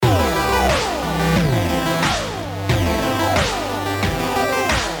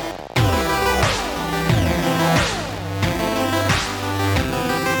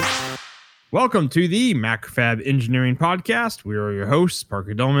Welcome to the MacFab Engineering Podcast. We are your hosts,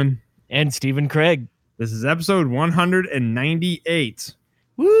 Parker Dolman and Stephen Craig. This is episode 198.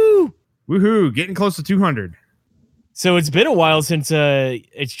 Woo! Woohoo! Getting close to 200. So it's been a while since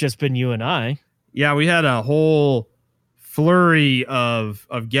it's just been you and I. Yeah, we had a whole flurry of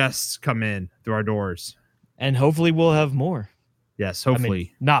guests come in through our doors. And hopefully we'll have more. Yes, hopefully. I mean,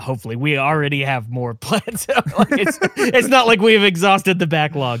 not hopefully. We already have more plans. It's not like we've exhausted the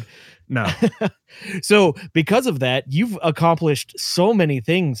backlog. No. So because of that, you've accomplished so many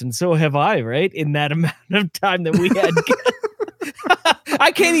things, and so have I, right? In that amount of time that we had.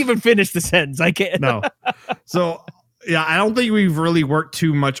 I can't even finish the sentence. I can't. No. So, yeah, I don't think we've really worked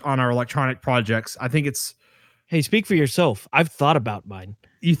too much on our electronic projects. I think it's... Hey, speak for yourself. I've thought about mine.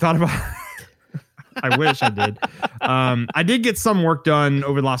 You thought about... I wish I did. I did get some work done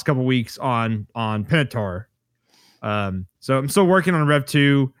over the last couple of weeks on Pinatar. So I'm still working on Rev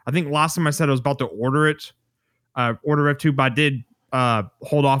 2. I think last time I said I was about to order Rev 2, but I did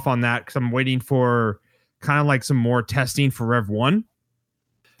hold off on that because I'm waiting for kind of like some more testing for Rev 1.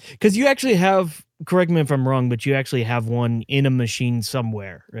 Because you actually have, correct me if I'm wrong, but you actually have one in a machine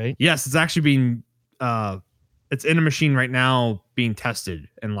somewhere, right? Yes, it's actually being, it's in a machine right now being tested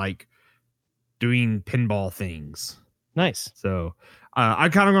and like doing pinball things. Nice. So I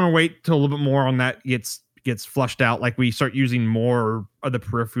kind of going to wait till a little bit more on that gets flushed out, like we start using more of the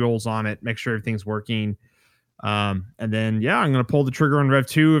peripherals on it, make sure everything's working. And then, yeah, I'm going to pull the trigger on Rev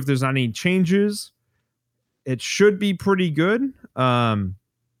 2 if there's not any changes. It should be pretty good. I'm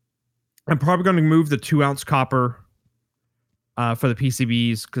probably going to move the 2-ounce copper for the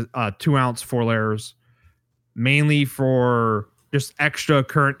PCBs, 2 ounce 4 layers, mainly for just extra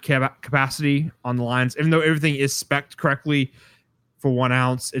current capacity on the lines. Even though everything is spec'd correctly for 1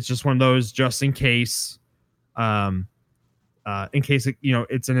 ounce, it's just one of those just in case. In case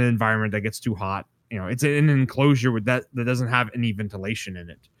it's in an environment that gets too hot. It's in an enclosure with that doesn't have any ventilation in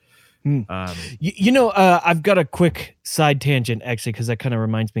it. I've got a quick side tangent actually, because that kind of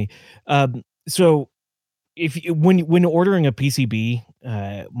reminds me. So when ordering a PCB,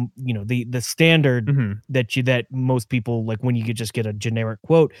 the standard that most people like when you just get a generic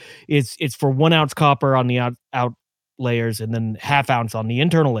quote is it's for 1 ounce copper on the out layers and then half ounce on the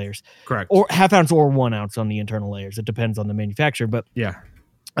internal layers. Correct. Or half ounce or 1 ounce on the internal layers. It depends on the manufacturer. But yeah.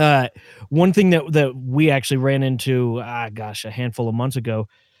 One thing that we actually ran into, a handful of months ago,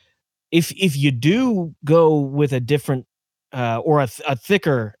 if you do go with a different or a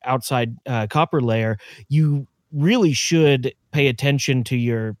thicker outside copper layer, you really should pay attention to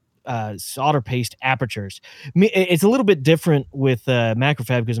your solder paste apertures. It's a little bit different with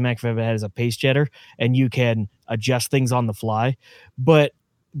Macrofab because Macrofab has a paste jetter and you can adjust things on the fly, but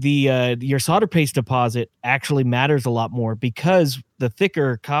your solder paste deposit actually matters a lot more because the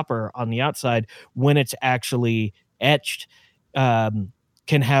thicker copper on the outside, when it's actually etched,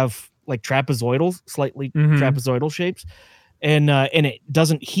 can have like slightly trapezoidal shapes. And it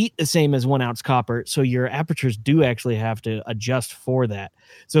doesn't heat the same as 1 ounce copper, so your apertures do actually have to adjust for that.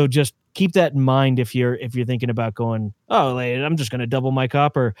 So just keep that in mind if you're thinking about going, I'm just going to double my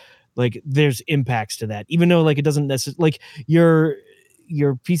copper. Like there's impacts to that, even though like it doesn't necessarily like your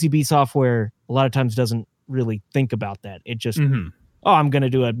PCB software a lot of times doesn't really think about that. It just I'm going to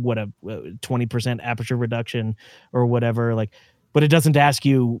do a 20% aperture reduction or whatever. Like, but it doesn't ask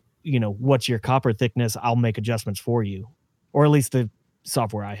you what's your copper thickness. I'll make adjustments for you. Or at least the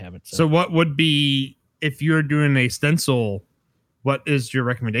software I haven't. So what would be, if you're doing a stencil, what is your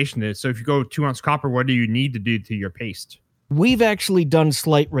recommendation? So if you go 2 ounce copper, what do you need to do to your paste? We've actually done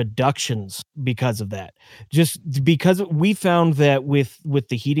slight reductions because of that. Just because we found that with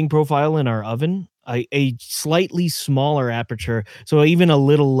the heating profile in our oven, a slightly smaller aperture, so even a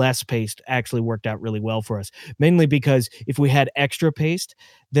little less paste actually worked out really well for us. Mainly because if we had extra paste,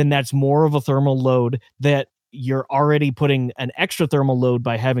 then that's more of a thermal load that you're already putting an extra thermal load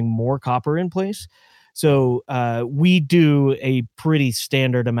by having more copper in place. So we do a pretty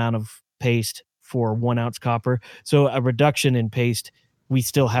standard amount of paste for 1 ounce copper. So a reduction in paste, we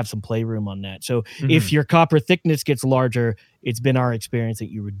still have some playroom on that. So if your copper thickness gets larger, it's been our experience that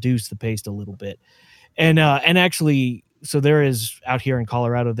you reduce the paste a little bit. And actually, so there is out here in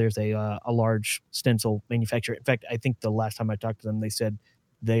Colorado, there's a large stencil manufacturer. In fact, I think the last time I talked to them, they said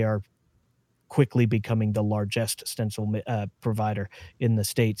they are quickly becoming the largest stencil provider in the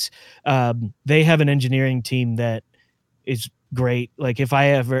States. They have an engineering team that is great. Like if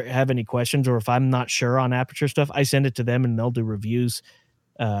I ever have any questions or if I'm not sure on aperture stuff, I send it to them and they'll do reviews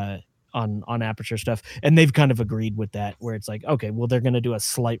on aperture stuff. And they've kind of agreed with that, where it's like, okay, well, they're going to do a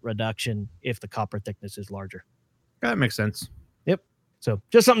slight reduction if the copper thickness is larger. That makes sense. Yep. So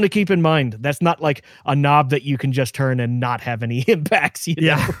just something to keep in mind. That's not like a knob that you can just turn and not have any impacts.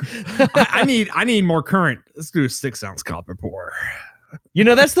 Yeah. I need more current. Let's do a 6-ounce copper pour.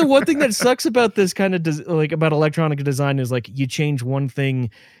 That's the one thing that sucks about this kind of about electronic design is like you change one thing,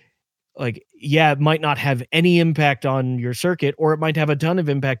 like, yeah, it might not have any impact on your circuit, or it might have a ton of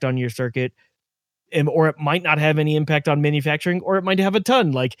impact on your circuit, or it might not have any impact on manufacturing, or it might have a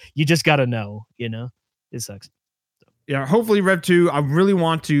ton. Like, you just got to know, it sucks. Yeah, hopefully Rev 2, I really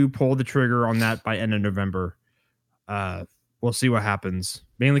want to pull the trigger on that by end of November. We'll see what happens.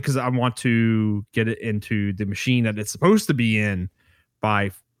 Mainly because I want to get it into the machine that it's supposed to be in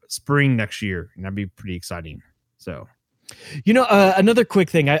by spring next year, and that'd be pretty exciting. So, another quick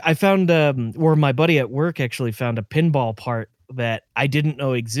thing, I found, or my buddy at work actually found a pinball part that I didn't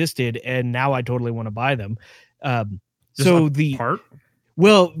know existed, and now I totally want to buy them. So the part.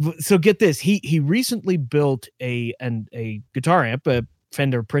 Well, so get this. He recently built a guitar amp, a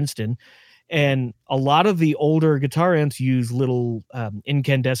Fender Princeton, and a lot of the older guitar amps use little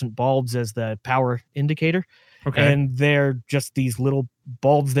incandescent bulbs as the power indicator. Okay. And they're just these little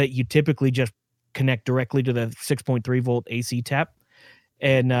bulbs that you typically just connect directly to the 6.3 volt AC tap.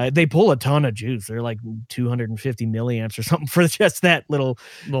 And they pull a ton of juice. They're like 250 milliamps or something for just that little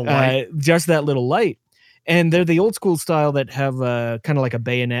light. And they're the old school style that have kind of like a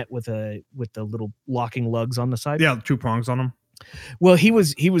bayonet with the little locking lugs on the side. Yeah, 2 prongs on them. Well, he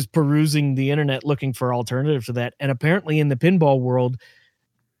was perusing the internet looking for alternatives to that, and apparently in the pinball world,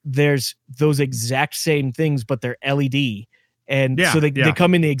 there's those exact same things, but they're LED, and so they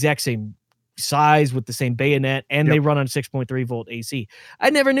come in the exact same size with the same bayonet, and they run on 6.3 volt AC. I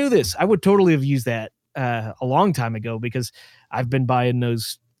never knew this. I would totally have used that a long time ago, because I've been buying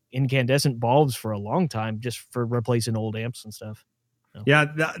those incandescent bulbs for a long time just for replacing old amps and stuff. So. Yeah,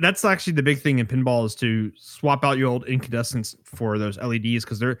 that's actually the big thing in pinball, is to swap out your old incandescents for those LEDs,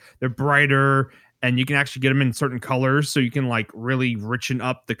 because they're brighter, and you can actually get them in certain colors, so you can like really richen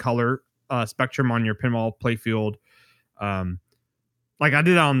up the color spectrum on your pinball playfield. Like I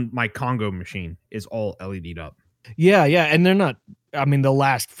did on my Congo machine, is all LED'd up. Yeah, and they're not. I mean, they'll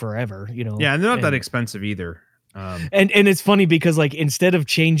last forever, Yeah, and they're not that expensive either. And it's funny because like instead of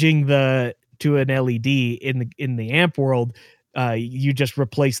changing to an LED in the amp world, you just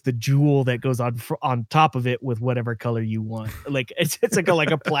replace the jewel that goes on top of it with whatever color you want. Like it's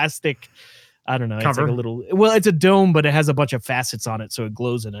like a plastic, I don't know, cover. It's like it's a dome, but it has a bunch of facets on it, so it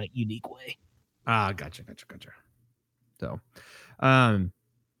glows in a unique way. Gotcha. So, and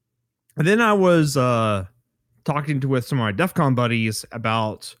then I was talking with some of my DEF CON buddies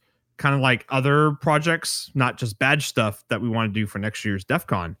about kind of like other projects, not just badge stuff, that we want to do for next year's DEF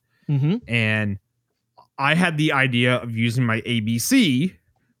CON. Mm-hmm. And I had the idea of using my ABC,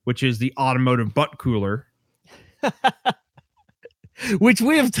 which is the automotive butt cooler. Which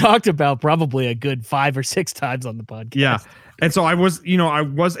we have talked about probably a good 5 or 6 times on the podcast. Yeah. And so I was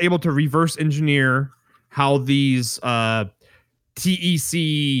able to reverse engineer how these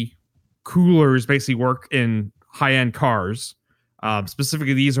TEC coolers basically work in high-end cars.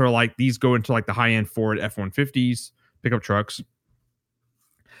 Specifically, these go into like the high-end Ford F-150s, pickup trucks.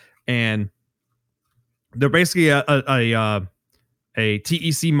 And they're basically a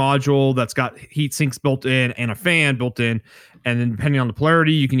TEC module that's got heat sinks built in and a fan built in. And then depending on the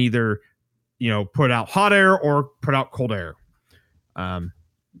polarity, you can either, put out hot air or put out cold air.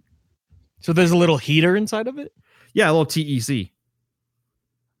 So there's a little heater inside of it? Yeah, a little TEC.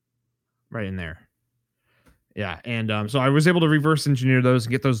 Right in there. Yeah. And so I was able to reverse engineer those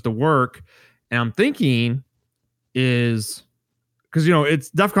and get those to work. And I'm thinking is, because, it's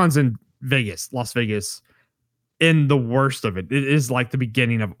DEF CON's in Vegas, Las Vegas, in the worst of it. It is like the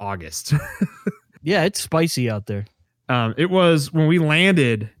beginning of August. Yeah, it's spicy out there. It was, when we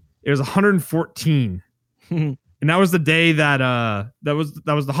landed, it was 114. And that was the day that was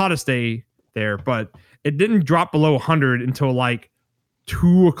the hottest day there, but it didn't drop below 100 until like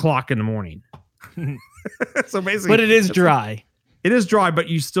 2:00 in the morning. So basically, but it is dry. It is dry, but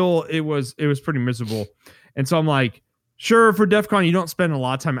it was pretty miserable. And so I'm like, sure, for DEF CON, you don't spend a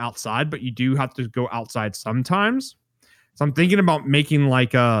lot of time outside, but you do have to go outside sometimes. So I'm thinking about making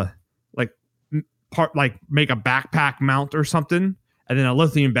make a backpack mount or something, and then a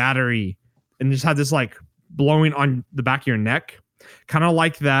lithium battery, and just have this like blowing on the back of your neck, kind of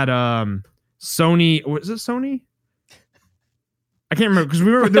like that Sony. Was it Sony? I can't remember, because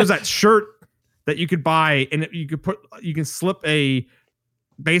there was that shirt that you could buy, and you can slip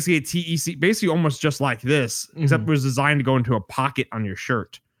basically a TEC, basically almost just like this, except it was designed to go into a pocket on your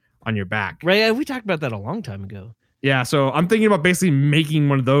shirt, on your back. Right. We talked about that a long time ago. Yeah. So I'm thinking about basically making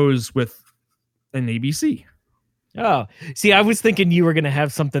one of those with an ABC. Oh, see, I was thinking you were going to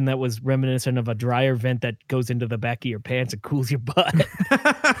have something that was reminiscent of a dryer vent that goes into the back of your pants and cools your butt.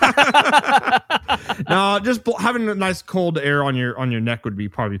 No, just having a nice cold air on your neck would be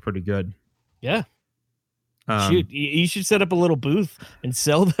probably pretty good. Yeah. Shoot, you should set up a little booth and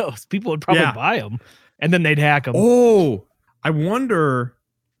sell those. People would probably buy them, and then they'd hack them. Oh, I wonder.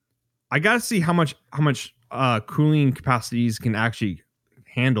 I gotta see how much cooling capacities can actually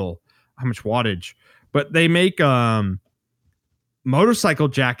handle, how much wattage. But they make motorcycle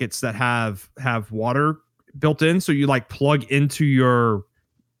jackets that have water built in, so you like plug into your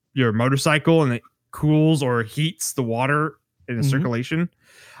motorcycle and it cools or heats the water in the circulation.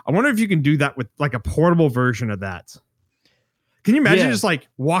 I wonder if you can do that with like a portable version of that. Can you imagine just like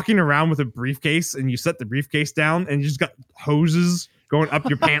walking around with a briefcase and you set the briefcase down and you just got hoses going up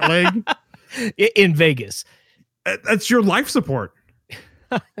your pant leg in Vegas? That's your life support.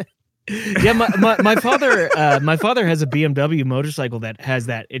 Yeah, my father has a BMW motorcycle that has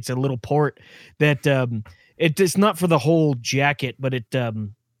that. It's a little port that it's not for the whole jacket, but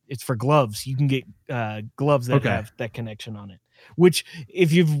it's for gloves. You can get gloves that have that connection on it. Which,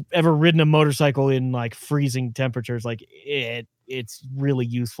 if you've ever ridden a motorcycle in like freezing temperatures, like it's really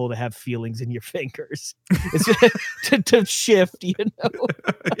useful to have feelings in your fingers. It's to shift, you know.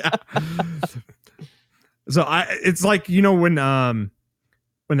 Yeah. So it's like, you know, when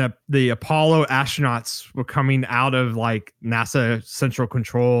the Apollo astronauts were coming out of like NASA Central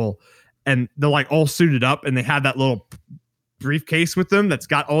Control, and they're like all suited up, and they had that little briefcase with them that's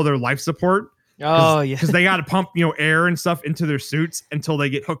got all their life support. Oh yeah, because they got to pump air and stuff into their suits until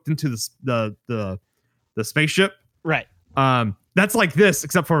they get hooked into the spaceship. Right. That's like this,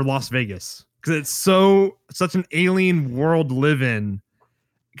 except for Las Vegas, because it's such an alien world to live in.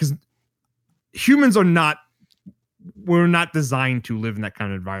 Because humans we're not designed to live in that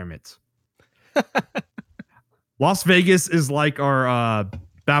kind of environment. Las Vegas is like our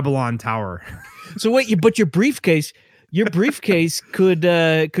Babylon Tower. So wait, but your briefcase could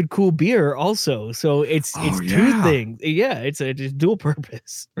cool beer also. So it's two things. Yeah, it's dual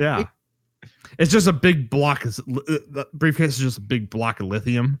purpose. Right? Yeah. It's just a big block. The briefcase is just a big block of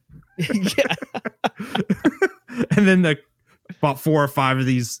lithium. Yeah. And then about 4 or 5 of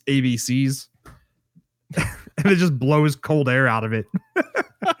these ABCs. And it just blows cold air out of it.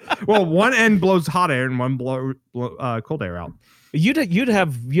 Well, one end blows hot air and one blow cold air out. You'd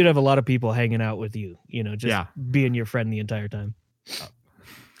have a lot of people hanging out with you, just being your friend the entire time.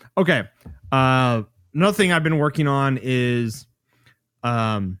 Okay. Another thing I've been working on is,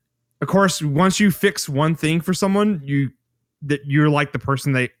 of course, once you fix one thing for someone, you're like the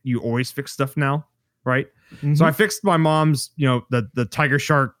person that you always fix stuff now, right? Mm-hmm. So I fixed my mom's, the Tiger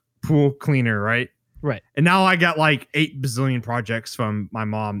Shark pool cleaner, right? Right. And now I got like 8 bazillion projects from my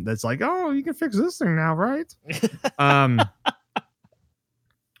mom that's like, oh, you can fix this thing now, right?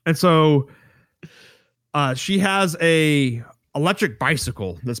 And so she has a electric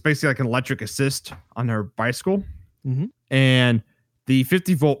bicycle that's basically like an electric assist on her bicycle. Mm-hmm. And the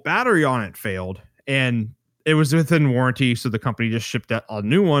 50-volt battery on it failed. And it was within warranty, so the company just shipped out a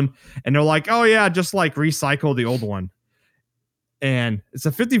new one. And they're like, oh, yeah, just like recycle the old one. And it's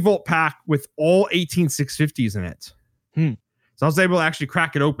a 50-volt pack with all 18 650s in it. So I was able to actually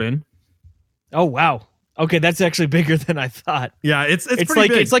crack it open. Oh, wow. Okay, that's actually bigger than I thought. Yeah, it's pretty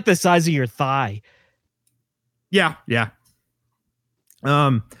like big. It's like the size of your thigh. Yeah.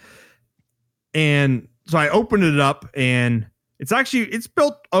 And so I opened it up, and it's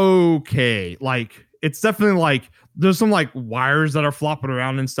built okay. Like, it's definitely like there's some like wires that are flopping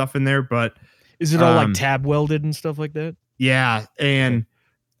around and stuff in there, but is it all like tab welded and stuff like that? Yeah, and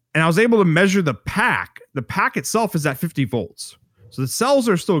I was able to measure the pack. The pack itself is at 50 volts. So the cells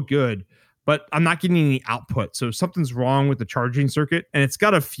are still good, but I'm not getting any output. So something's wrong with the charging circuit, and it's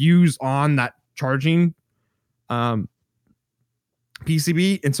got a fuse on that charging PCB.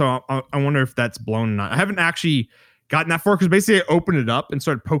 And so I wonder if that's blown or not. I haven't actually gotten that far because basically I opened it up and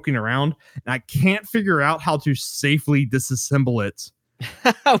started poking around, and I can't figure out how to safely disassemble it.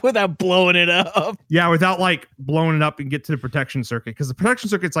 Without blowing it up. Yeah, without like blowing it up and get to the protection circuit, because the protection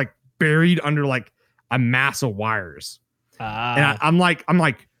circuit's like buried under like a mass of wires. And I'm like,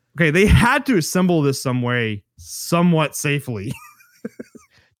 okay, they had to assemble this some way, somewhat safely.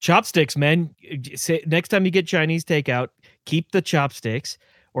 Chopsticks, man. Next time you get Chinese takeout, keep the chopsticks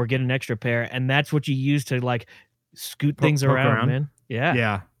or get an extra pair, and that's what you use to like scoot things around, man.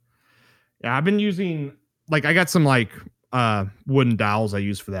 Yeah. I've been using like I got some like wooden dowels I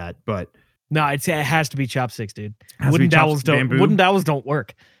use for that, but no, it has to be chopsticks, dude. Wooden dowels don't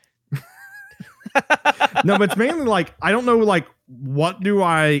work. No, but it's mainly like I don't know, like what do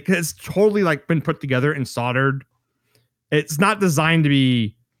I? Because it's totally like been put together and soldered It's not designed to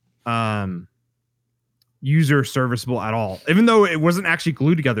be user serviceable at all. Even though it wasn't actually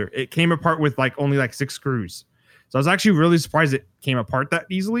glued together, it came apart with like only like 6 screws. So I was actually really surprised it came apart that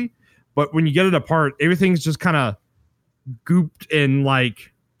easily. But when you get it apart, everything's just kind of gooped and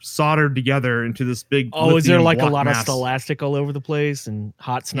like soldered together into this big. Oh, is there like a lot mass. of scholastic all over the place and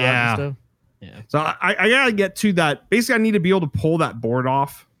hot snot and stuff? Yeah. So I gotta get to that. Basically, I need to be able to pull that board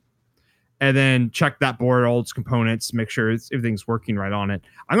off and then check that board, all its components, make sure everything's working right on it.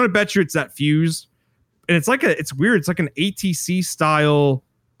 I'm gonna bet you it's that fuse. And it's weird. It's like an ATC style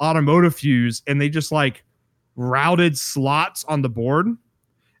automotive fuse, and they just like routed slots on the board and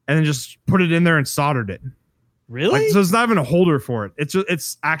then just put it in there and soldered it. Really? Like, so it's not even a holder for it.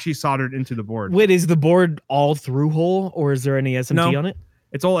 It's actually soldered into the board. Wait, is the board all through hole, or is there any SMT on it?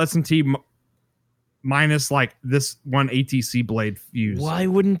 It's all SMT minus like this one ATC blade fuse. Why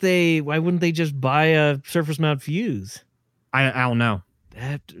wouldn't they just buy a surface mount fuse? I don't know.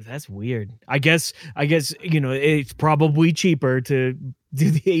 That's weird. I guess it's probably cheaper to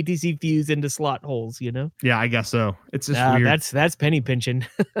do the ATC fuse into slot holes. Yeah, I guess so. It's just weird. That's penny pinching.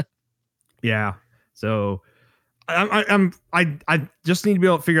 Yeah. So I just need to be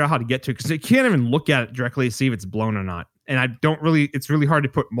able to figure out how to get to it, because you can't even look at it directly to see if it's blown or not. And it's really hard to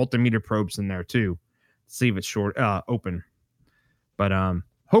put multimeter probes in there too, to see if it's open. But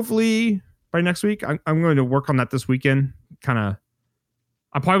hopefully by next week, I'm going to work on that this weekend.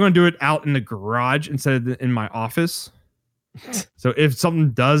 I'm probably going to do it out in the garage instead of in my office. So if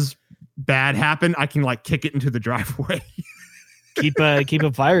something does bad happen, I can like kick it into the driveway. keep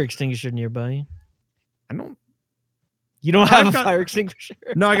a fire extinguisher nearby. You don't have a fire extinguisher?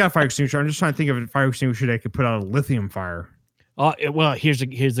 No, I got a fire extinguisher. I'm just trying to think of a fire extinguisher that I could put out a lithium fire. Oh, well, here's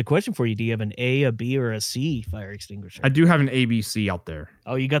the question for you. Do you have an A, a B, or a C fire extinguisher? I do have an ABC out there.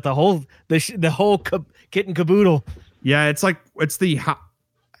 Oh, you got the whole kit and caboodle. Yeah, it's the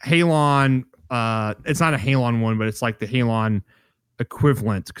Halon. It's not a Halon one, but it's like the Halon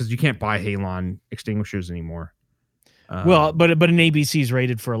equivalent, because you can't buy Halon extinguishers anymore. Well, but an ABC is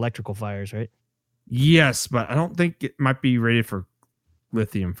rated for electrical fires, right? Yes, but I don't think it might be rated for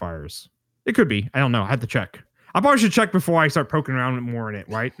lithium fires. It could be. I don't know. I have to check. I probably should check before I start poking around more in it,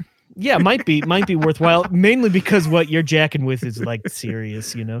 right? Yeah, might be worthwhile. Mainly because what you're jacking with is like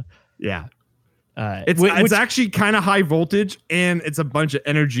serious, Yeah. It's actually kind of high voltage, and it's a bunch of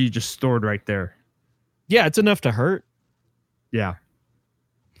energy just stored right there. Yeah, it's enough to hurt. Yeah,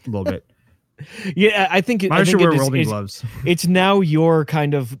 a little bit. Yeah, I think I should wear welding gloves. It's now your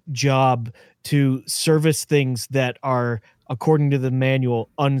kind of job to service things that are, according to the manual,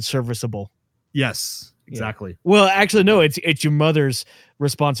 unserviceable. Yes, exactly. Yeah. Well, actually, no. It's your mother's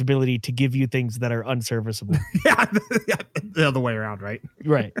responsibility to give you things that are unserviceable. Yeah, the other way around, right?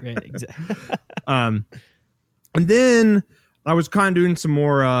 Right, exactly. And then I was kind of doing some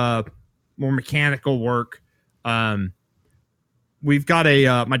more mechanical work. We've got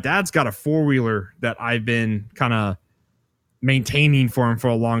my dad's got a 4-wheeler that I've been kind of maintaining for him for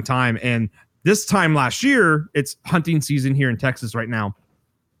a long time. And this time last year, it's hunting season here in Texas right now.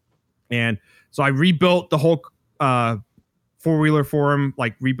 And so I rebuilt the whole 4-wheeler for him,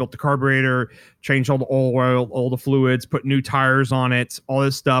 like rebuilt the carburetor, changed all the oil, all the fluids, put new tires on it, all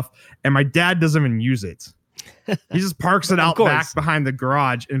this stuff. And my dad doesn't even use it. He just parks it out back behind the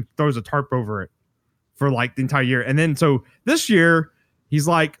garage and throws a tarp over it for like the entire year. And then so this year he's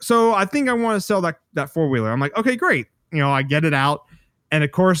like, so I think I want to sell that 4-wheeler. I'm like, okay, great. I get it out. And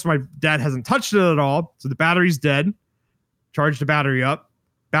of course my dad hasn't touched it at all. So the battery's dead. Charge the battery up.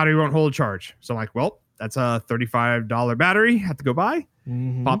 Battery won't hold a charge. So I'm like, well, that's a $35 battery. Have to go buy.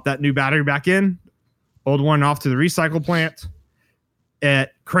 Mm-hmm. Pop that new battery back in. Old one off to the recycle plant.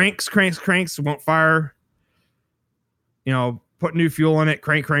 It cranks, won't fire. Put new fuel in it.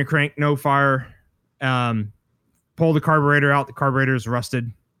 Crank, no fire. Pull the carburetor out. The carburetor is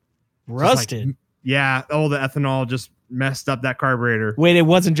rusted. Rusted? Yeah. All the ethanol just messed up that carburetor. Wait, it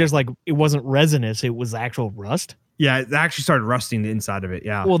wasn't resinous. It was actual rust? Yeah, it actually started rusting the inside of it.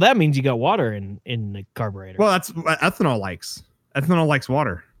 Yeah. Well, that means you got water in the carburetor. Well, that's what ethanol likes. Ethanol likes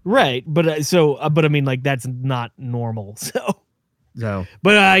water. Right, but I mean, like, that's not normal. So,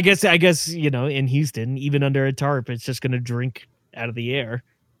 but I guess in Houston, even under a tarp, it's just going to drink out of the air.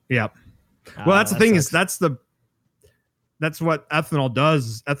 Yep. Well, that's the thing sucks. That's what ethanol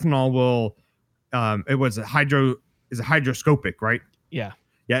does. Ethanol will, is hydroscopic, right? Yeah.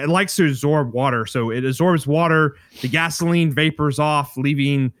 Yeah, it likes to absorb water. So it absorbs water, the gasoline vapors off,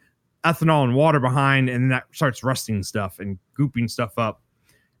 leaving ethanol and water behind, and then that starts rusting stuff and gooping stuff up.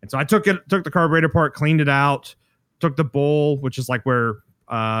 And so I took the carburetor apart, cleaned it out, took the bowl, which is like where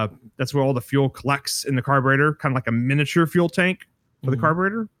That's where all the fuel collects in the carburetor, kind of like a miniature fuel tank for the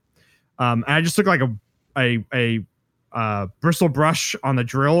carburetor. And I just took like a bristle brush on the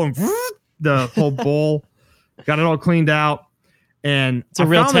drill and the whole bowl, got it all cleaned out. And it's a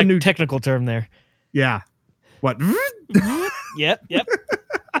real technical term there. Yeah. What? Yep.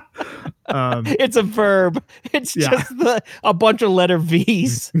 It's a verb. It's just a bunch of letter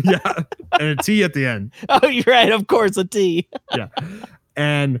V's. Yeah. And a T at the end. Oh, you're right. Of course, a T. Yeah.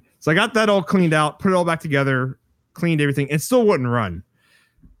 And so I got that all cleaned out, put it all back together, cleaned everything. It still wouldn't run.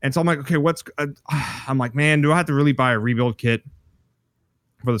 And so I'm like, okay, I'm like, man, do I have to really buy a rebuild kit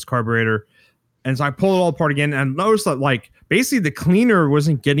for this carburetor? And so I pulled it all apart again, and I noticed that like basically the cleaner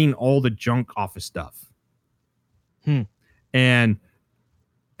wasn't getting all the junk off of stuff. And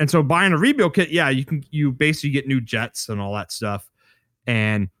so buying a rebuild kit, yeah, you basically get new jets and all that stuff.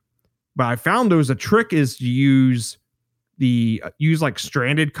 But I found a trick is to use like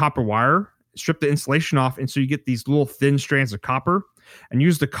stranded copper wire, strip the insulation off, and so you get these little thin strands of copper, and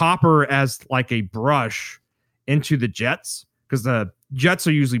use the copper as like a brush into the jets, because the jets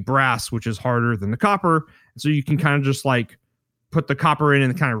are usually brass, which is harder than the copper. And so you can kind of just like put the copper in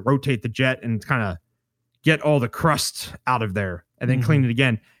and kind of rotate the jet and kind of get all the crust out of there, and then clean it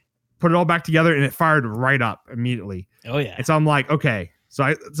again, put it all back together, and it fired right up immediately. Oh yeah. And so I'm like, okay, so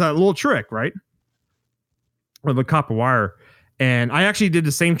it's a little trick, right? With the copper wire. And I actually did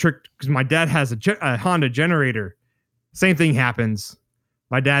the same trick because my dad has a Honda generator. Same thing happens.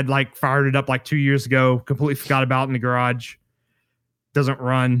 My dad like fired it up like 2 years ago, completely forgot about it in the garage. Doesn't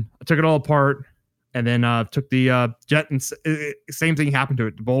run. I took it all apart, and then took the jet, and same thing happened to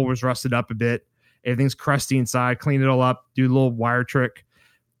it. The bowl was rusted up a bit. Everything's crusty inside. Cleaned it all up. Do a little wire trick.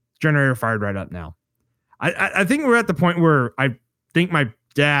 Generator fired right up now. I think we're at the point where I think my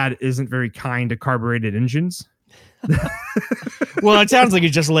dad isn't very kind to carbureted engines. Well, it sounds like he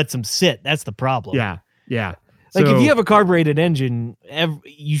just lets them sit. That's the problem. Yeah. Like if you have a carbureted engine,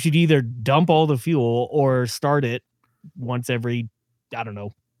 you should either dump all the fuel or start it once every, I don't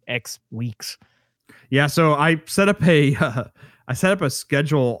know, X weeks. Yeah. So I set up a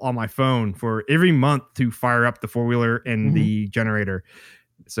schedule on my phone for every month to fire up the four-wheeler and the generator.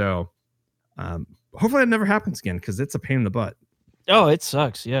 So hopefully that never happens again, because it's a pain in the butt. Oh, it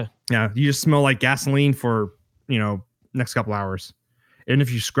sucks. Yeah. Yeah. You just smell like gasoline for, next couple hours. And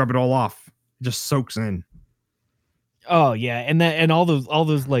if you scrub it all off, it just soaks in. Oh yeah. And all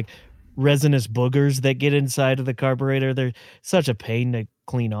those like resinous boogers that get inside of the carburetor, they're such a pain to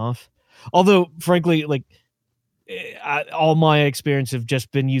clean off. Although frankly, like all my experience have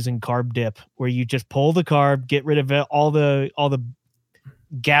just been using carb dip, where you just pull the carb, get rid of it, all the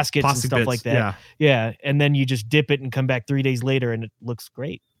gaskets plastic and stuff bits, like that. Yeah. And then you just dip it and come back 3 days later and it looks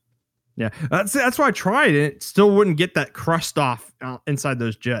great. Yeah. That's why I tried it. It still wouldn't get that crust off inside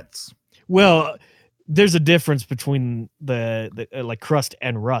those jets. Well, there's a difference between the like crust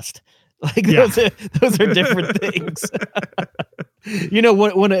and rust. Like those are different things.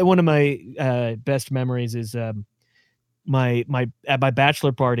 One of my best memories is my at my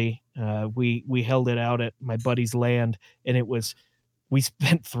bachelor party. We held it out at my buddy's land, and we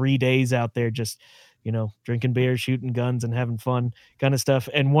spent 3 days out there just drinking beer, shooting guns, and having fun kind of stuff.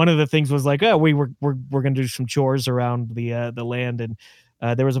 And one of the things was like, we're gonna do some chores around the land, and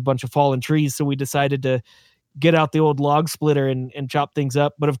there was a bunch of fallen trees, so we decided to get out the old log splitter and chop things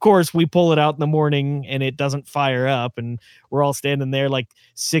up. But of course we pull it out in the morning and it doesn't fire up, and we're all standing there like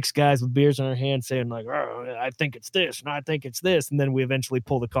 6 guys with beers in our hands saying like, oh, I think it's this and I think it's this. And then we eventually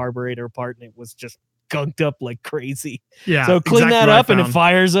pull the carburetor apart and it was just gunked up like crazy. Yeah. So clean that up and it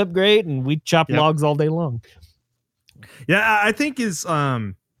fires up great, and we chop logs all day long. Yeah. I think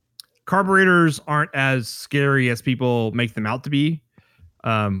carburetors aren't as scary as people make them out to be.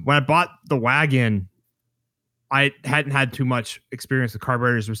 When I bought the wagon, I hadn't had too much experience with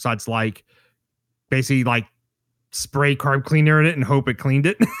carburetors besides like basically like spray carb cleaner in it and hope it cleaned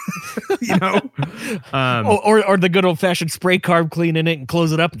it, or the good old fashioned spray carb clean in it and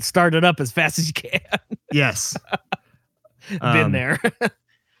close it up and start it up as fast as you can. Yes. Been there.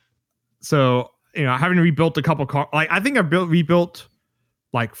 So, having rebuilt a couple I think I've rebuilt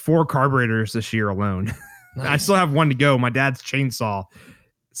like 4 carburetors this year alone. Nice. I still have one to go. My dad's chainsaw,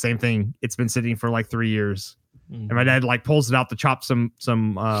 same thing. It's been sitting for like 3 years. And my dad like pulls it out to chop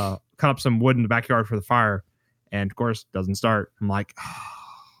cut up some wood in the backyard for the fire, and of course doesn't start. I'm like,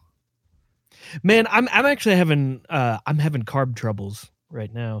 man, I'm actually having carb troubles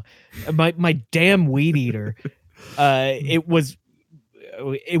right now. My damn weed eater, it was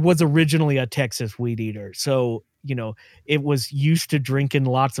originally a Texas weed eater, so it was used to drinking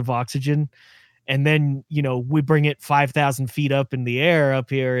lots of oxygen, And then, we bring it 5,000 feet up in the air up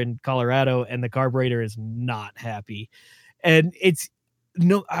here in Colorado, and the carburetor is not happy. And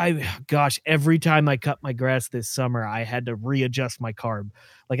every time I cut my grass this summer, I had to readjust my carb.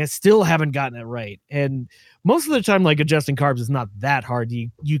 Like, I still haven't gotten it right. And most of the time, like, adjusting carbs is not that hard.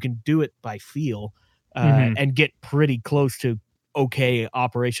 You can do it by feel, and get pretty close to okay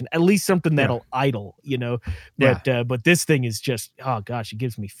operation, at least something that'll idle, but this thing is just, oh gosh, it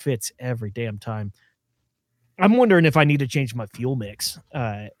gives me fits every damn time. I'm wondering if I need to change my fuel mix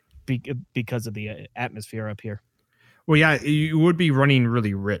because of the atmosphere up here. Well, yeah, you would be running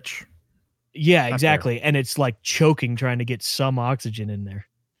really rich. Yeah, exactly. And it's like choking trying to get some oxygen in there.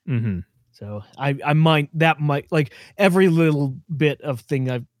 Mm-hmm. So I might like every little bit of thing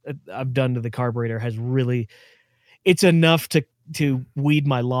I've done to the carburetor has really, it's enough to weed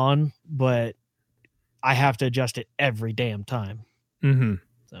my lawn, but I have to adjust it every damn time. Mm-hmm.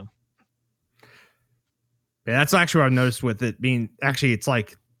 So yeah, that's actually what I've noticed with it being, actually, it's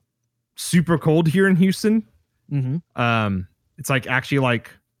like super cold here in Houston. Mm-hmm. It's like actually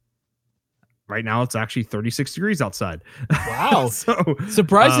like right now it's actually 36 degrees outside. Wow. So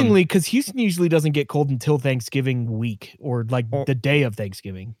surprisingly, because Houston usually doesn't get cold until Thanksgiving week or like the day of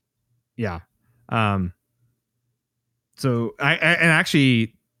Thanksgiving. Yeah. So and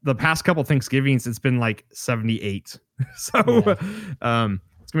actually the past couple Thanksgivings it's been like 78. So it's gonna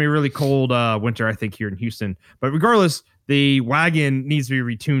be a really cold winter, I think, here in Houston. But regardless, the wagon needs to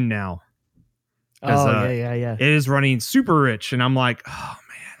be retuned now. Oh, yeah. It is running super rich, and I'm like, oh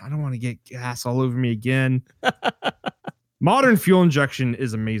man, I don't want to get gas all over me again. Modern fuel injection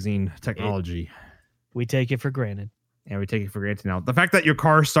is amazing technology. We take it for granted. And we take it for granted now. The fact that your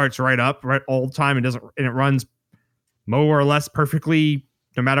car starts right up right all the time and it runs more or less perfectly,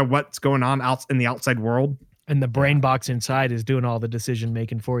 no matter what's going on out in the outside world. And the brain box inside is doing all the decision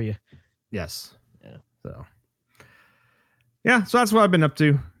making for you. Yes. Yeah. So that's what I've been up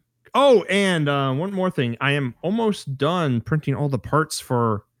to. Oh, and one more thing. I am almost done printing all the parts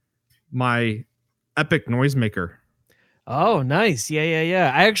for my Epic noisemaker. Oh, nice.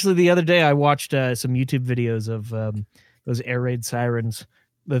 Yeah. I actually, the other day, I watched some YouTube videos of those air raid sirens,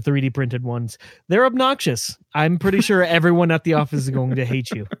 the 3D printed ones. They're obnoxious. I'm pretty sure everyone at the office is going to hate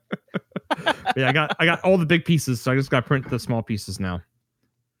you. Yeah, I got all the big pieces, so I just got to print the small pieces now.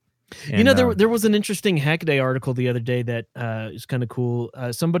 And, there was an interesting Hackaday article the other day that is kind of cool.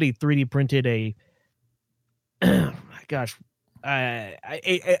 Somebody 3D printed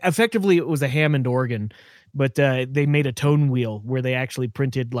effectively it was a Hammond organ, but they made a tone wheel where they actually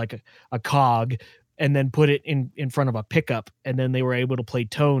printed like a cog and then put it in front of a pickup, and then they were able to play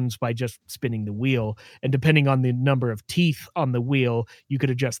tones by just spinning the wheel. And depending on the number of teeth on the wheel, you could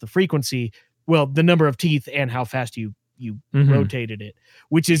adjust the frequency. Well, the number of teeth and how fast you rotated it,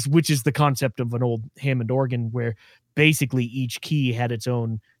 which is the concept of an old Hammond organ, where basically each key had its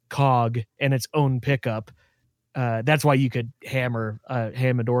own cog and its own pickup. That's why you could hammer a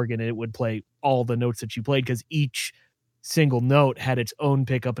Hammond organ and it would play all the notes that you played, because each single note had its own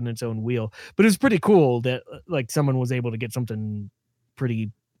pickup and its own wheel. But it's pretty cool that like someone was able to get something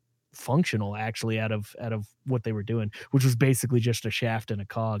pretty functional actually out of what they were doing, which was basically just a shaft and a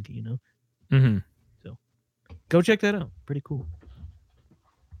cog, Mm-hmm. So go check that out. Pretty cool.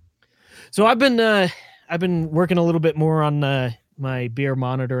 So I've been working a little bit more on my beer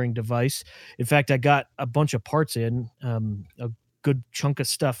monitoring device. In fact, I got a bunch of parts in, a good chunk of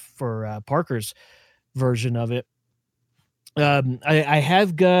stuff for Parker's version of it. I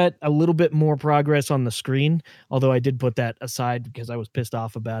have got a little bit more progress on the screen, although I did put that aside because I was pissed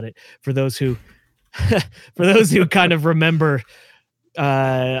off about it. For those who kind of remember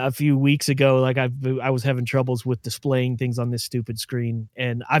a few weeks ago, like I was having troubles with displaying things on this stupid screen,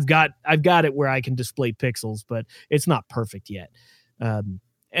 and I've got it where I can display pixels, but it's not perfect yet.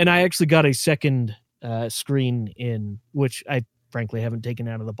 And I actually got a second screen in, which I frankly haven't taken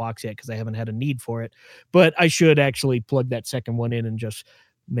out of the box yet because I haven't had a need for it, but I should actually plug that second one in and just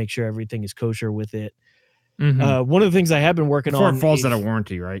make sure everything is kosher with it. Mm-hmm. One of the things I have been working before on it falls out of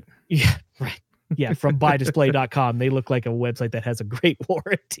warranty, right? Yeah, right. Yeah, from buydisplay.com. They look like a website that has a great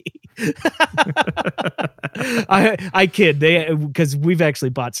warranty. I kid. Because we've actually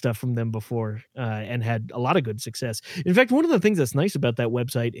bought stuff from them before and had a lot of good success. In fact, one of the things that's nice about that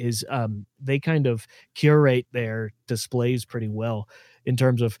website is they kind of curate their displays pretty well in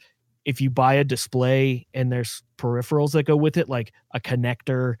terms of if you buy a display and there's peripherals that go with it, like a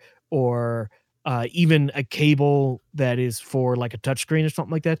connector or even a cable that is for like a touchscreen or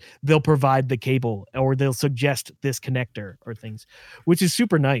something like that, they'll provide the cable or they'll suggest this connector or things, which is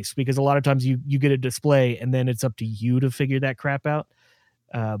super nice because a lot of times you get a display and then it's up to you to figure that crap out.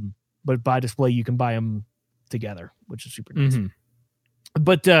 but by display you can buy them together, which is super nice. Mm-hmm.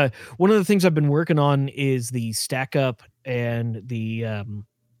 But one of the things I've been working on is the stack up and the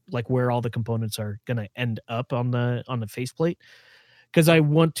like where all the components are going to end up on the faceplate, because I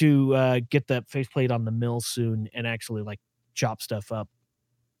want to get that faceplate on the mill soon and actually like chop stuff up.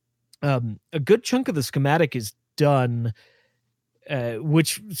 A good chunk of the schematic is done,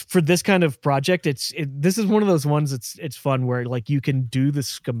 which for this kind of project, this is one of those ones it's fun where like you can do the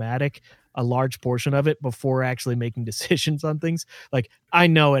schematic, a large portion of it, before actually making decisions on things. Like, I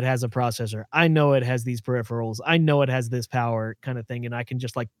know it has a processor, I know it has these peripherals, I know it has this power kind of thing, and I can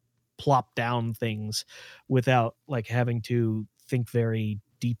just like plop down things without like having to think very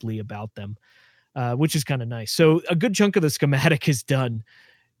deeply about them, which is kind of nice. So a good chunk of the schematic is done.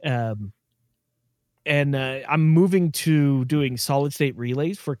 And I'm moving to doing solid state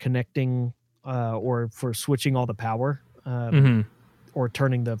relays for connecting or for switching all the power, or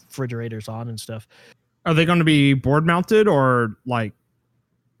turning the refrigerators on and stuff. Are they going to be board mounted or like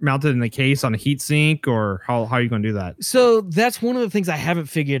mounted in the case on a heat sink, or how are you going to do that? So that's one of the things I haven't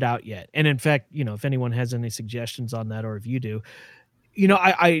figured out yet. And in fact, if anyone has any suggestions on that, or if you do,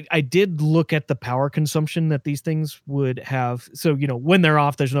 I did look at the power consumption that these things would have. So, when they're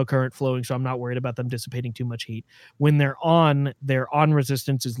off, there's no current flowing, so I'm not worried about them dissipating too much heat. When they're on, their on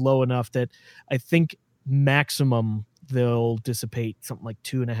resistance is low enough that I think maximum they'll dissipate something like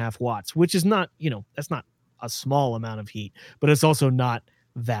 2.5 watts, which is not, that's not a small amount of heat, but it's also not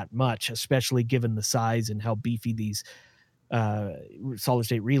that much, especially given the size and how beefy these solid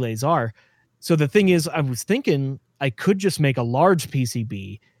state relays are. So the thing is, I was thinking I could just make a large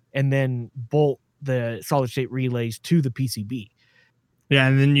PCB and then bolt the solid state relays to the PCB. Yeah,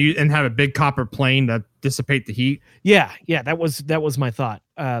 and then have a big copper plane to dissipate the heat. Yeah, that was my thought.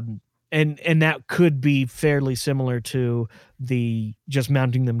 And that could be fairly similar to the just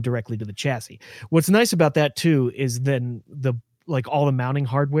mounting them directly to the chassis. What's nice about that too is then all the mounting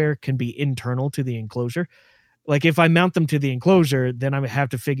hardware can be internal to the enclosure. Like if I mount them to the enclosure, then I would have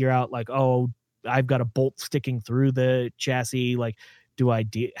to figure out like, oh, I've got a bolt sticking through the chassis. Like,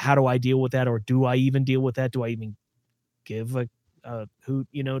 how do I deal with that? Or do I even deal with that? Do I even give a hoot,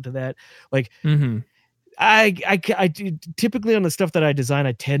 to that? Like, I typically on the stuff that I design,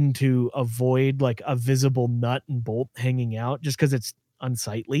 I tend to avoid like a visible nut and bolt hanging out just because it's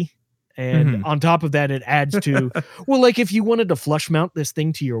unsightly. And on top of that, it adds to, well, like if you wanted to flush mount this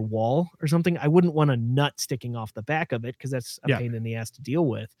thing to your wall or something, I wouldn't want a nut sticking off the back of it because that's a pain in the ass to deal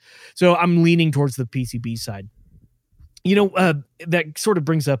with. So I'm leaning towards the PCB side. That sort of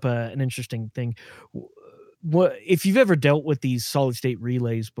brings up an interesting thing. What if you've ever dealt with these solid state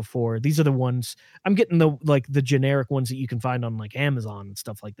relays before? These are the ones I'm getting, the generic ones that you can find on like Amazon and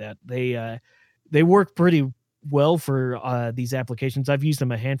stuff like that. They work pretty well for these applications. I've used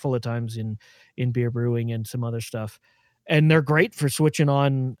them a handful of times in beer brewing and some other stuff, and they're great for switching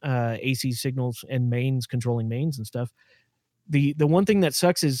on AC signals and controlling mains and stuff. The one thing that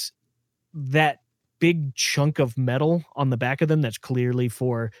sucks is that big chunk of metal on the back of them that's clearly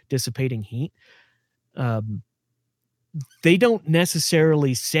for dissipating heat. They don't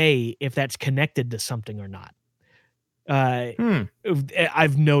necessarily say if that's connected to something or not.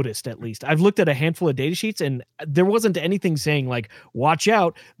 I've noticed, at least I've looked at a handful of data sheets and there wasn't anything saying like, watch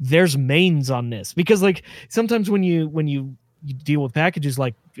out, there's mains on this, because like sometimes when you deal with packages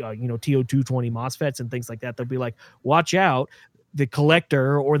like TO220 MOSFETs and things like that, they'll be like, watch out, the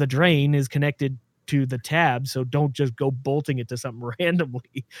collector or the drain is connected to the tab, so don't just go bolting it to something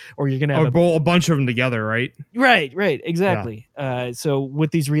randomly, or you're gonna have a bunch of them together, right? Right, exactly. Yeah. So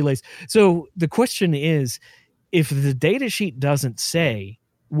with these relays, so the question is, if the data sheet doesn't say,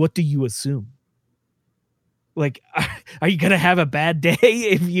 what do you assume? Like, are you going to have a bad day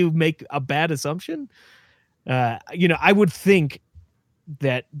if you make a bad assumption? I would think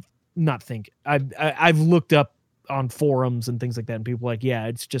that, I've looked up on forums and things like that, and people are like, yeah,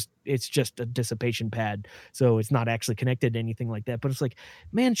 it's just a dissipation pad, so it's not actually connected to anything like that. But it's like,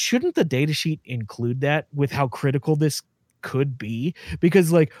 man, shouldn't the data sheet include that with how critical this could be?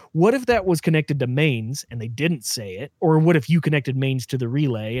 Because like, what if that was connected to mains and they didn't say it? Or what if you connected mains to the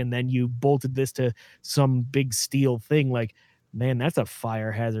relay and then you bolted this to some big steel thing? Like, man, that's a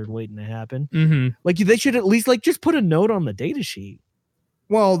fire hazard waiting to happen. Like, they should at least like just put a note on the data sheet.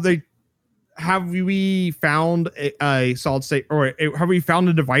 Well, have we found a solid state, or have we found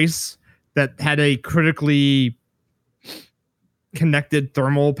a device that had a critically connected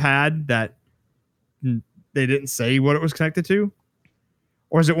thermal pad that they didn't say what it was connected to?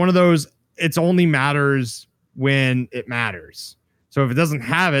 Or is it one of those, it's only matters when it matters? So if it doesn't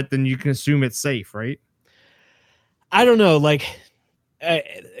have it, then you can assume it's safe, right? I don't know. Like,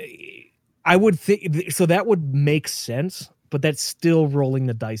 I would think so. That would make sense, but that's still rolling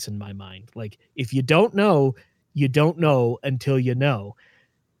the dice in my mind. Like, if you don't know, you don't know until you know.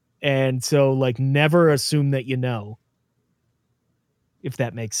 And so, like, never assume that you know, if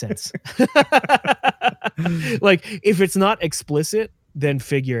that makes sense. Like, if it's not explicit, then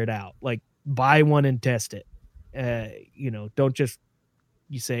figure it out. Like, buy one and test it. Don't just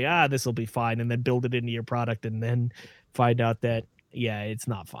you say, this will be fine, and then build it into your product and then find out that, yeah, it's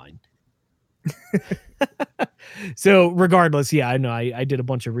not fine. So regardless, yeah, I know I did a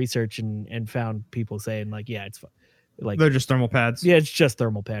bunch of research and found people saying, like, yeah, it's fine. Like, they're just thermal pads. Yeah, it's just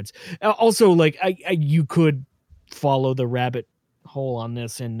thermal pads. Also, like, you could follow the rabbit hole on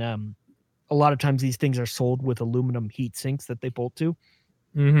this, and a lot of times these things are sold with aluminum heat sinks that they bolt to,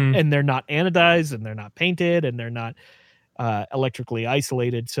 and they're not anodized, and they're not painted, and they're not electrically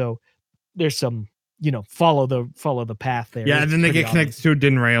isolated. So there's some, follow the path there. Yeah, and then they get connected to a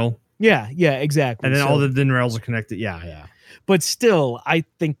DIN rail. Yeah, exactly. And then all the DIN rails are connected. Yeah. But still, I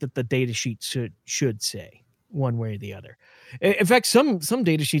think that the data sheet should say one way or the other. In fact, some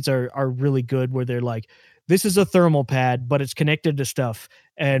data sheets are really good, where they're like, this is a thermal pad, but it's connected to stuff,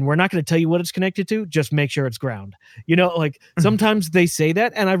 and we're not going to tell you what it's connected to. Just make sure it's ground. Like, sometimes they say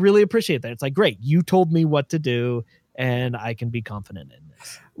that, and I really appreciate that. It's like, great, you told me what to do, and I can be confident in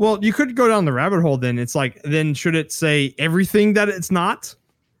this. Well, you could go down the rabbit hole then. It's like, then should it say everything that it's not?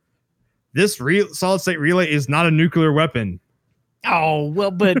 This solid state relay is not a nuclear weapon. Oh,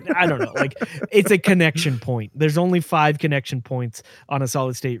 well, but I don't know. Like, it's a connection point. There's only 5 connection points on a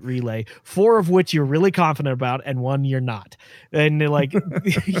solid state relay, 4 of which you're really confident about, and 1 you're not. And they're like,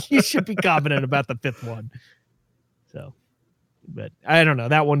 you should be confident about the 5th one. So, but I don't know.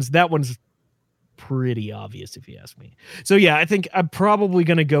 That one's pretty obvious, if you ask me. So yeah, I think I'm probably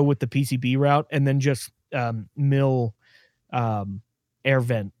going to go with the PCB route, and then just mill air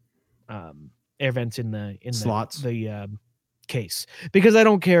vents in the slots, the case, because I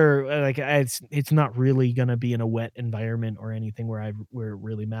don't care. Like, it's not really going to be in a wet environment or anything where it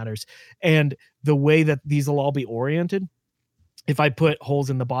really matters. And the way that these will all be oriented, if I put holes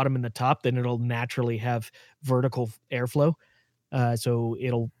in the bottom and the top, then it'll naturally have vertical airflow. So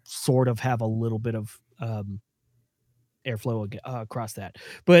it'll sort of have a little bit of airflow across that.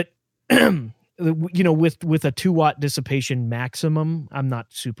 But with a 2-watt dissipation maximum, I'm not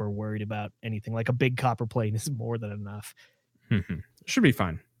super worried about anything. Like, a big copper plane is more than enough. Should be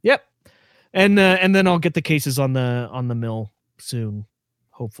fine. Yep. And then I'll get the cases on the mill soon,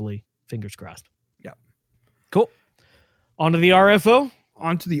 hopefully. Fingers crossed. Yeah. Cool. On to the RFO.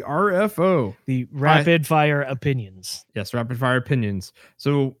 The rapid fire opinions. Yes, rapid fire opinions.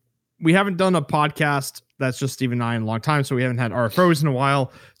 So we haven't done a podcast that's just Steve and I in a long time, so we haven't had RFOs in a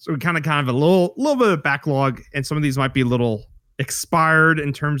while. So we kind of have a little bit of backlog, and some of these might be a little expired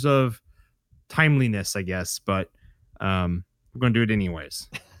in terms of timeliness, I guess, but we're going to do it anyways.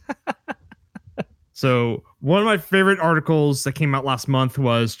 So one of my favorite articles that came out last month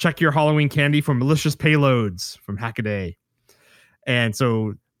was check your Halloween candy for malicious payloads from Hackaday. And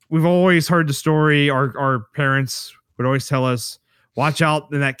so we've always heard the story. Our parents would always tell us, watch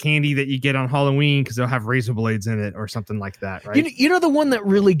out in that candy that you get on Halloween, because they'll have Razorblades in it or something like that, right? The one that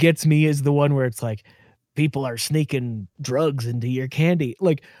really gets me is the one where it's like, people are sneaking drugs into your candy.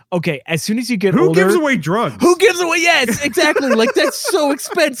 Like, okay, as soon as you get older... Who gives away drugs? Who gives away... Yes, exactly. Like, that's so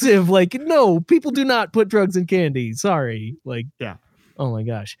expensive. Like, no, people do not put drugs in candy. Sorry. Like, yeah. Oh my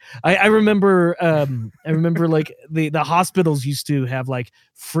gosh. I remember like the hospitals used to have like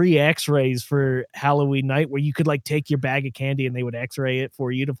free x-rays for Halloween night, where you could like take your bag of candy and they would x-ray it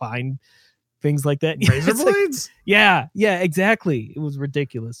for you to find things like that. Razorblades? Like, yeah, exactly. It was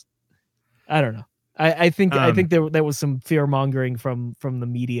ridiculous. I don't know. I think there was some fear mongering from the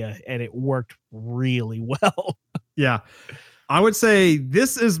media, and it worked really well. Yeah. I would say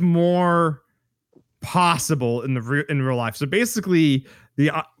this is more possible in real life. So basically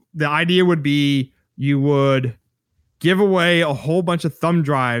the idea would be you would give away a whole bunch of thumb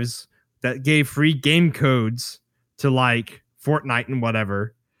drives that gave free game codes to like Fortnite and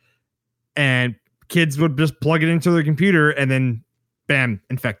whatever, and kids would just plug it into their computer and then bam,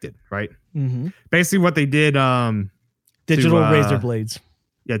 infected, right? Mm-hmm. Basically what they did digital Razorblades.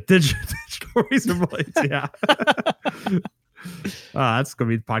 Yeah, digital Razorblades. Yeah. That's gonna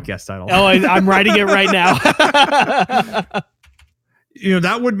be the podcast title. Oh, I'm writing it right now.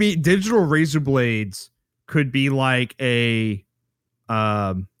 That would be digital Razorblades. Could be like a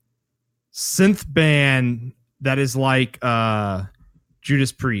synth band that is like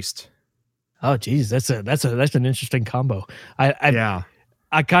Judas Priest. Oh, geez, that's an interesting combo. Yeah.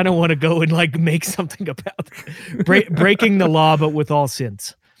 I kind of want to go and like make something about breaking the law, but with all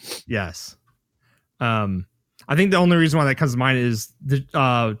sins. Yes. I think the only reason why that comes to mind is the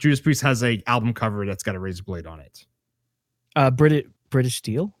Judas Priest has a album cover that's got a razor blade on it. British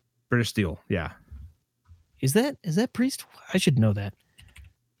Steel? British Steel, yeah. Is that Priest? I should know that.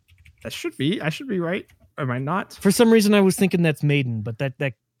 That should be. I should be right. Am I not? For some reason, I was thinking that's Maiden, but that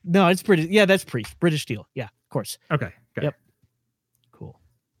no, it's British. Yeah, that's Priest. British Steel. Yeah, of course. Okay. Yep. Cool.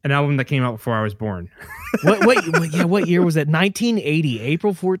 An album that came out before I was born. What year was that? 1980,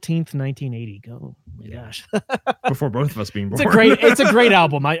 April 14th, 1980. Oh my gosh. Before both of us being born. It's a great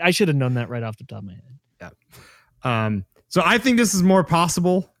album. I should have known that right off the top of my head. Yeah. So I think this is more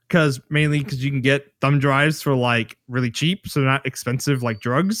possible mainly because you can get thumb drives for like really cheap, so they're not expensive like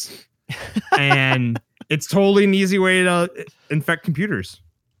drugs. And it's totally an easy way to infect computers.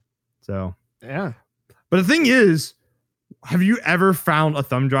 So yeah. But the thing is, have you ever found a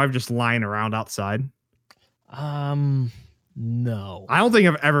thumb drive just lying around outside? No. I don't think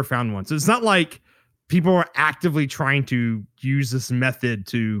I've ever found one. So it's not like people are actively trying to use this method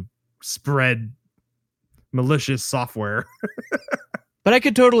to spread malicious software. But I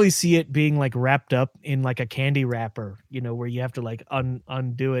could totally see it being like wrapped up in like a candy wrapper, where you have to like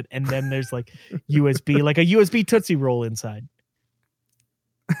undo it. And then there's like USB, like a USB Tootsie Roll inside.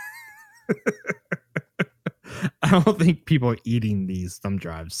 I don't think people are eating these thumb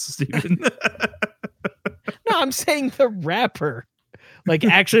drives, Stephen. No, I'm saying the wrapper. Like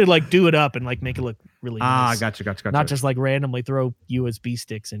actually like do it up and like make it look really nice. Gotcha. Not just like randomly throw USB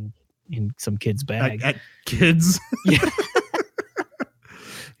sticks in some kid's bag. At kids? Yeah.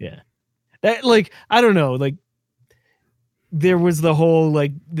 Yeah. That like, I don't know, like there was the whole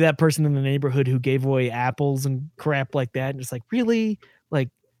like that person in the neighborhood who gave away apples and crap like that. And it's like, really? Like,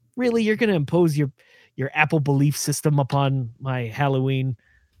 really? You're gonna impose your Apple belief system upon my Halloween?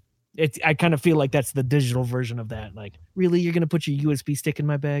 I kind of feel like that's the digital version of that. Like, really? You're gonna put your USB stick in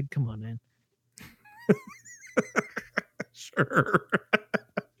my bag? Come on, man. Sure.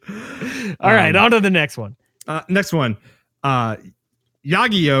 All right, on to the next one. Next one.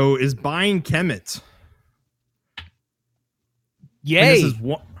 Yagio is buying Kemet. Yay.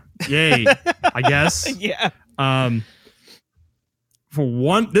 Yay, I guess. Yeah.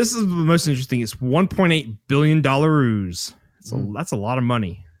 This is the most interesting. It's $1.8 billion. That's a lot of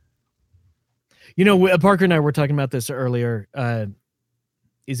money. Parker and I were talking about this earlier.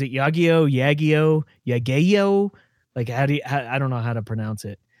 Is it Yagio? Like, I don't know how to pronounce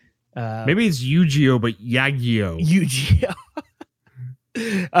it. Maybe it's Yu-Gi-Oh, but Yagio. Yu-Gi-Oh.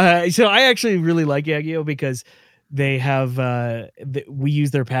 So I actually really like Yagio because they have we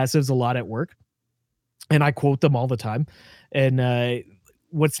use their passives a lot at work, and I quote them all the time. And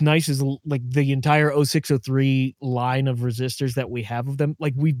what's nice is like the entire 0603 line of resistors that we have of them.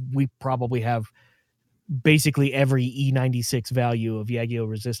 Like we probably have basically every E96 value of Yagio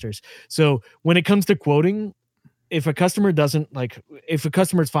resistors. So when it comes to quoting, if a customer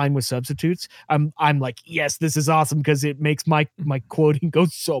is fine with substitutes, I'm like, yes, this is awesome because it makes my quoting go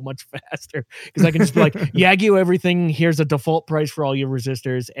so much faster because I can just be like, Yagio everything. Here's a default price for all your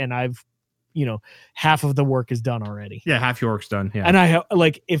resistors, and I've, half of the work is done already. Yeah, half your work's done. Yeah, and I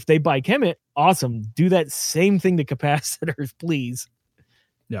like if they buy Kemet, awesome. Do that same thing to capacitors, please.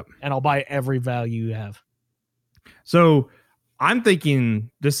 Yep, and I'll buy every value you have. So I'm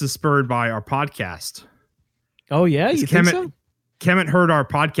thinking this is spurred by our podcast. Oh yeah, you think so? Kemet heard our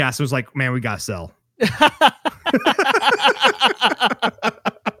podcast and was like, "Man, we gotta sell."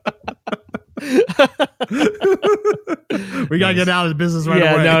 We gotta get out of the business right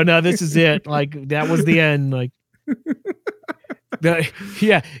away. Yeah, no, this is it. Like that was the end. Like,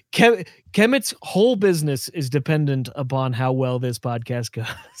 Kemet's whole business is dependent upon how well this podcast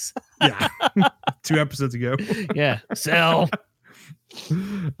goes. Yeah, 2 episodes ago. Yeah, sell.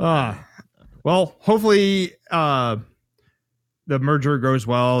 Well, hopefully the merger goes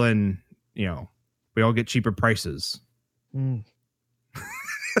well and, we all get cheaper prices. Mm.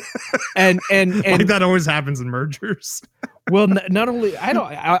 and like that always happens in mergers. Well, not only,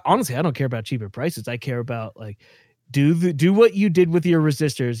 honestly, I don't care about cheaper prices. I care about like, do what you did with your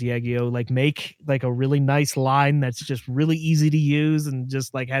resistors, Yagio, like make like a really nice line that's just really easy to use and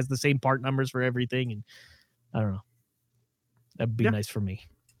just like has the same part numbers for everything. And I don't know. That'd be nice for me.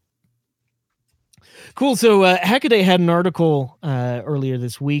 Cool. So Hackaday had an article earlier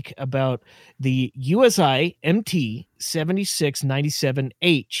this week about the USI MT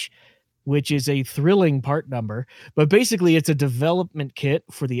 7697H. which is a thrilling part number. But basically, it's a development kit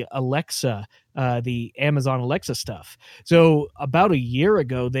for the Alexa, the Amazon Alexa stuff. So about a year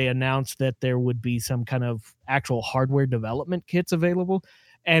ago, they announced that there would be some kind of actual hardware development kits available,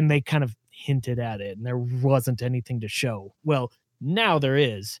 and they kind of hinted at it, and there wasn't anything to show. Well, now there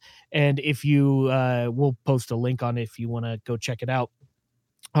is. And if you, we'll post a link on it if you want to go check it out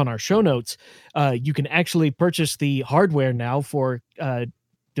on our show notes. You can actually purchase the hardware now for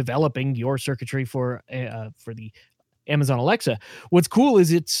developing your circuitry for the Amazon Alexa. What's cool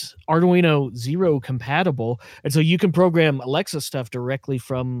is it's Arduino 0 compatible, and so you can program Alexa stuff directly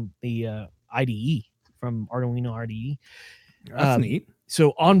from the IDE, from Arduino IDE. That's neat.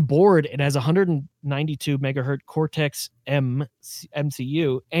 So on board, it has 192 megahertz Cortex M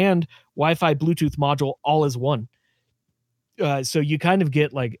MCU and Wi-Fi Bluetooth module all as one. So you kind of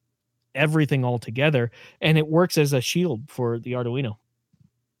get like everything all together, and it works as a shield for the Arduino.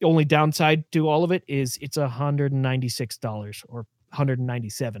 The only downside to all of it is it's $196 or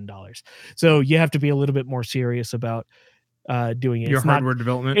 $197. So you have to be a little bit more serious about doing it. Your It's hardware not,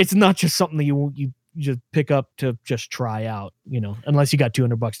 development. It's not just something that you just pick up to just try out, unless you got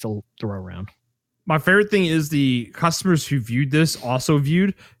 $200 to throw around. My favorite thing is the customers who viewed this also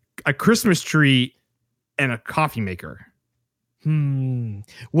viewed a Christmas tree and a coffee maker.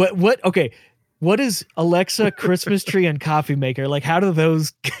 What? Okay. What is Alexa, Christmas tree, and coffee maker? Like, how do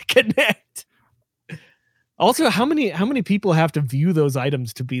those connect? Also, how many people have to view those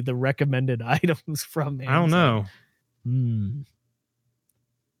items to be the recommended items from Amazon? I don't know.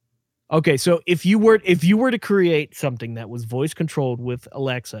 Okay, so if you were to create something that was voice controlled with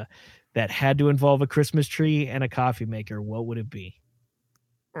Alexa that had to involve a Christmas tree and a coffee maker, what would it be?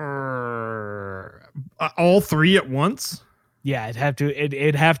 All three at once? Yeah,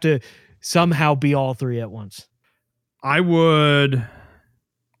 it'd have to somehow be all three at once. I've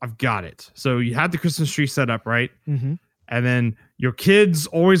got it. So you have the Christmas tree set up, right? Mm-hmm. And then your kids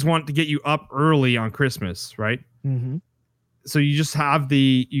always want to get you up early on Christmas, right? Mm-hmm. So you just have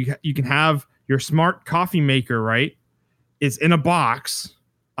you can have your smart coffee maker, right? It's in a box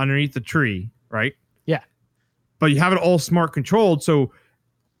underneath the tree, right? Yeah. But you have it all smart controlled. So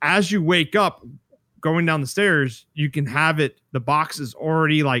as you wake up going down the stairs, you can have the box is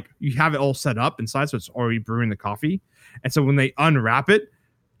already like, you have it all set up inside. So it's already brewing the coffee. And so when they unwrap it,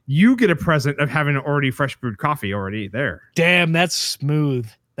 you get a present of having an already fresh brewed coffee already there. Damn, that's smooth.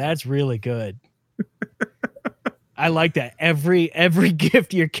 That's really good. I like that. Every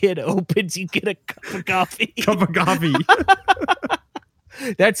gift your kid opens, you get a cup of coffee.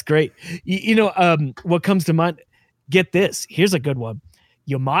 That's great. What comes to mind? Get this. Here's a good one.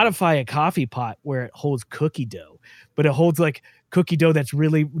 You modify a coffee pot where it holds cookie dough, but it holds like cookie dough that's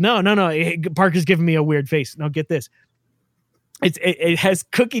really no. Parker's giving me a weird face. No, get this. It has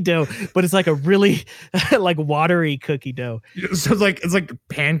cookie dough, but it's like a really like watery cookie dough. So it's like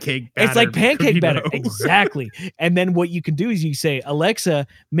pancake batter. It's like pancake batter. Dough. Exactly. And then what you can do is you say, Alexa,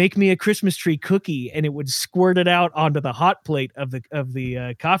 make me a Christmas tree cookie, and it would squirt it out onto the hot plate of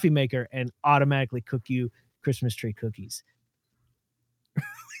the coffee maker and automatically cook you Christmas tree cookies.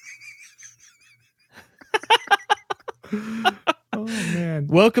 Oh man.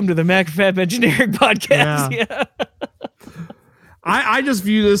 Welcome to the MacFab Engineering Podcast. Yeah. I just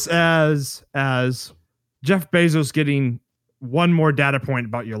view this as Jeff Bezos getting one more data point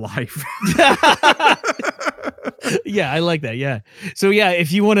about your life. Yeah, I like that. Yeah. So yeah,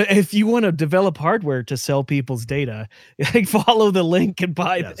 if you want to develop hardware to sell people's data, follow the link and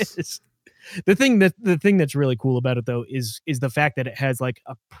buy this. The thing that's really cool about it though is the fact that it has like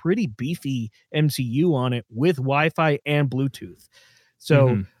a pretty beefy MCU on it with Wi-Fi and Bluetooth.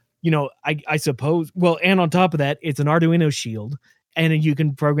 So, I suppose, well, and on top of that, it's an Arduino shield, and you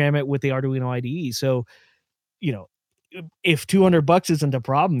can program it with the Arduino IDE. So, if $200 isn't a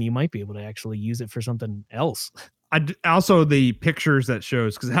problem, you might be able to actually use it for something else. Also, the pictures that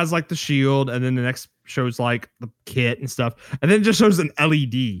shows, because it has like the shield, and then the next shows like the kit and stuff, and then it just shows an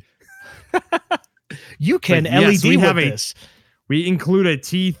LED. You can LED with this. We include a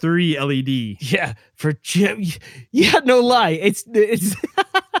T3 LED. Yeah, yeah, no lie. It's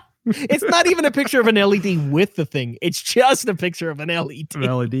it's not even a picture of an LED with the thing. It's just a picture of an LED. An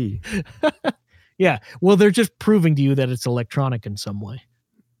LED. Yeah. Well, they're just proving to you that it's electronic in some way.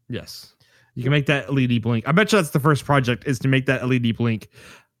 Yes. You can make that LED blink. I bet you that's the first project, is to make that LED blink.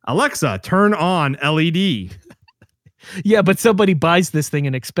 Alexa, turn on LED. Yeah, but somebody buys this thing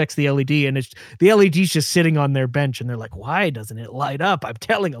and expects the LED, and the LED's just sitting on their bench, and they're like, why doesn't it light up? I'm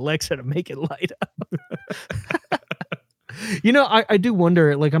telling Alexa to make it light up. I do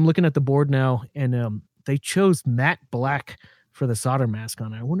wonder, like, I'm looking at the board now, and they chose matte black for the solder mask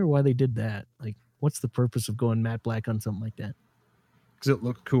on it. I wonder why they did that. Like, what's the purpose of going matte black on something like that? Because it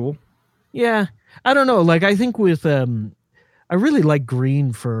looked cool. Yeah, I don't know. Like, I think with I really like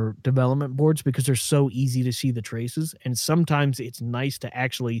green for development boards because they're so easy to see the traces, and sometimes it's nice to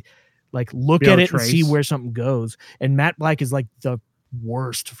actually like look at it and see where something goes. And matte black is like the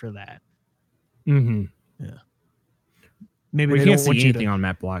worst for that. Mm-hmm. Yeah. Maybe we can't see anything on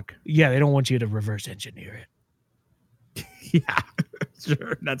matte black. Yeah, they don't want you to reverse engineer it. Yeah,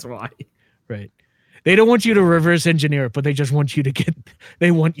 sure. That's why. Right. They don't want you to reverse engineer it, but they just want you to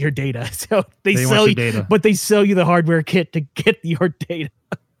they want your data. So they sell you data, but they sell you the hardware kit to get your data.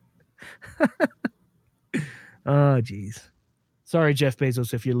 Oh, geez. Sorry, Jeff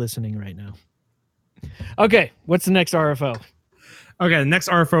Bezos, if you're listening right now. Okay, what's the next RFO? Okay, the next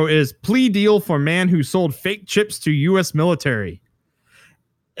RFO is plea deal for man who sold fake chips to U.S. military.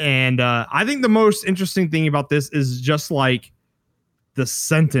 And I think the most interesting thing about this is just like the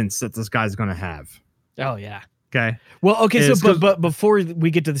sentence that this guy's going to have. Oh, yeah. Okay. Well, okay, so but before we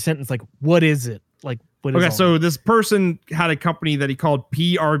get to the sentence, like, what is it? Like, what is okay, so this person had a company that he called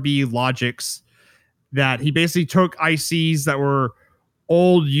PRB Logics that he basically took ICs that were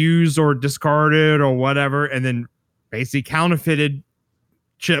old, used, or discarded or whatever, and then basically counterfeited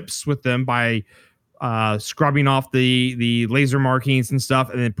chips with them by scrubbing off the laser markings and stuff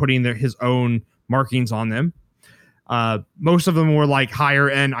and then putting his own markings on them. Most of them were like higher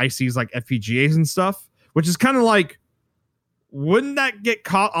end ICs like FPGAs and stuff, which is kind of like, wouldn't that get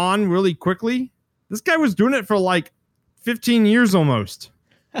caught on really quickly? This guy was doing it for like 15 years almost.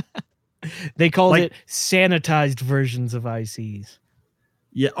 They called it sanitized versions of ICs.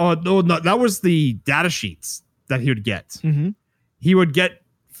 Yeah. Oh, no, that was the data sheets that he would get. Mm-hmm. He would get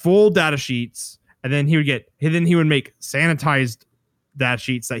full data sheets, and then he would make sanitized data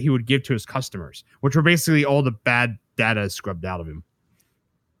sheets that he would give to his customers, which were basically all the bad data scrubbed out of him.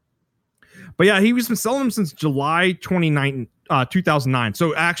 But yeah, he's been selling them since July 2009.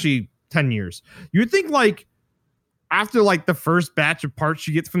 So actually 10 years. You would think like after like the first batch of parts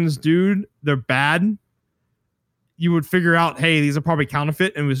you get from this dude, they're bad. You would figure out, hey, these are probably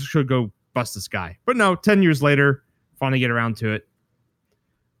counterfeit and we should go bust this guy. But no, 10 years later, finally get around to it.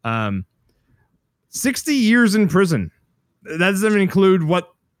 60 years in prison. That doesn't even include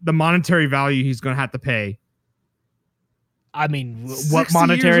what the monetary value he's going to have to pay. I mean, what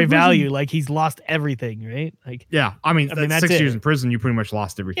monetary value? Like, he's lost everything, right? Like, yeah, I mean that's 6 years in prison, you pretty much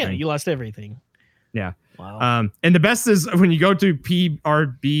lost everything. Yeah, you lost everything. Yeah. Wow. And the best is when you go to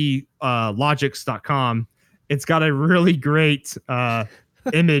prblogics.com, it's got a really great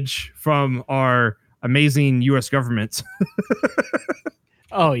image from our amazing U.S. government.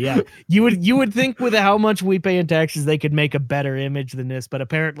 Oh yeah, you would think with how much we pay in taxes, they could make a better image than this, but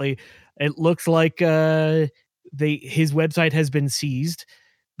apparently, it looks like his website has been seized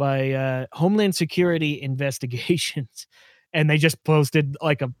by Homeland Security investigations, and they just posted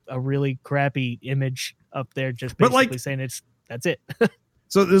like a really crappy image up there, just basically saying that's it.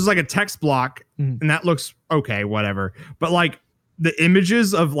 So there's like a text block, and that looks okay, whatever. But like the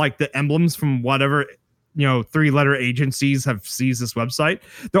images of like the emblems from whatever 3-letter agencies have seized this website,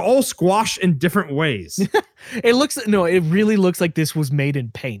 they're all squashed in different ways. It really looks like this was made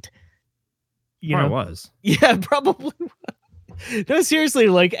in paint. It was. Yeah, probably. No, seriously,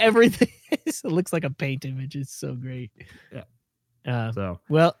 like everything it looks like a paint image. It's so great. Yeah.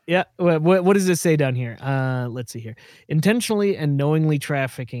 Well, yeah. What does this say down here? Let's see here. Intentionally and knowingly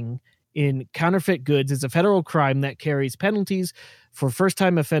trafficking in counterfeit goods is a federal crime that carries penalties for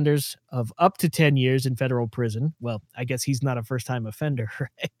first-time offenders of up to 10 years in federal prison. Well, I guess he's not a first-time offender,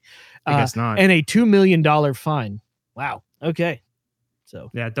 right? I guess not. And a $2 million fine. Wow. Okay. So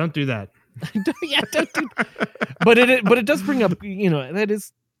yeah, don't do that. Yeah, don't do. But it does bring up, that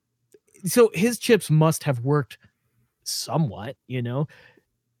is. So his chips must have worked somewhat, Yeah,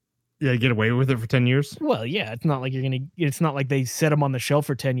 get away with it for 10 years. Well, yeah, it's not like it's not like they set them on the shelf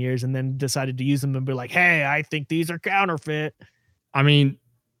for 10 years and then decided to use them and be like, hey, I think these are counterfeit. I mean,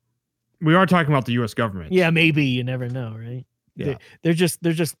 we are talking about the U.S. government. Yeah, maybe, you never know, right? Yeah. They're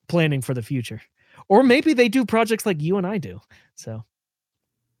just planning for the future. Or maybe they do projects like you and I do. So.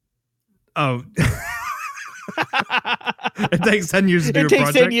 Oh. It takes 10 years to do a project. It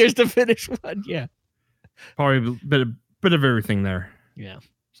takes 10 years to finish one, yeah. Probably a bit of everything there. Yeah.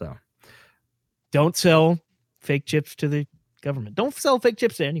 So. Don't sell fake chips to the government. Don't sell fake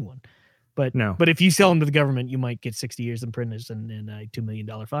chips to anyone. But no. But if you sell them to the government, you might get 60 years in prison and a $2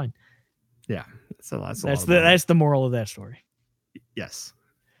 million fine. Yeah. That's the moral of that story. Yes.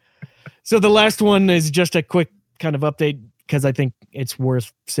 So the last one is just a quick kind of update. because I think it's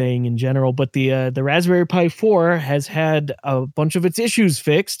worth saying in general. But the Raspberry Pi 4 has had a bunch of its issues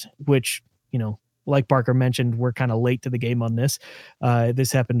fixed, which, like Barker mentioned, we're kind of late to the game on this.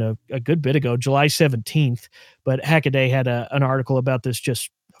 This happened a good bit ago, July 17th, but Hackaday had an article about this just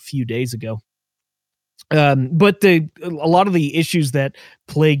a few days ago. But a lot of the issues that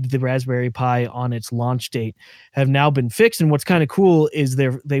plagued the Raspberry Pi on its launch date have now been fixed. And what's kind of cool is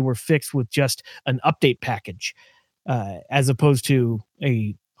they were fixed with just an update package, as opposed to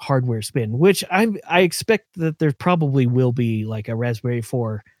a hardware spin, which I expect that there probably will be like a Raspberry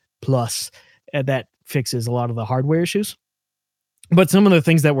 4 Plus that fixes a lot of the hardware issues. But some of the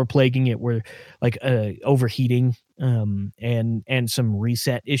things that were plaguing it were like overheating and some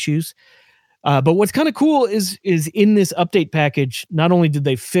reset issues. But what's kind of cool is in this update package, not only did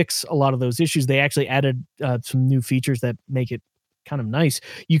they fix a lot of those issues, they actually added some new features that make it kind of nice.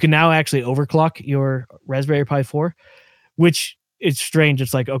 You can now actually overclock your Raspberry Pi 4, which is strange.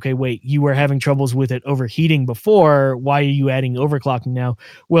 It's like, okay, wait, you were having troubles with it overheating before. Why are you adding overclocking now?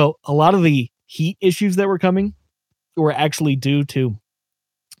 Well, a lot of the heat issues that were coming were actually due to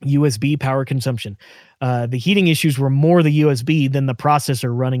USB power consumption. The heating issues were more the USB than the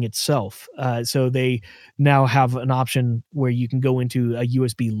processor running itself. So they now have an option where you can go into a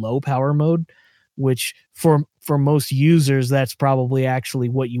USB low power mode, which for most users, that's probably actually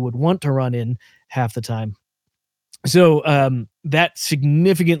what you would want to run in half the time. So that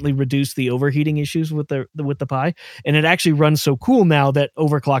significantly reduced the overheating issues with the Pi, and it actually runs so cool now that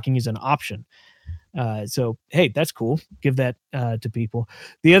overclocking is an option. So hey, that's cool. Give that to people.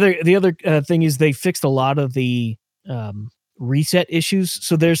 The other thing is they fixed a lot of the reset issues.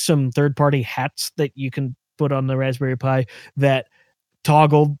 So there's some third-party hats that you can put on the Raspberry Pi that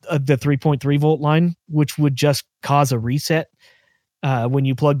toggled the 3.3 volt line, which would just cause a reset when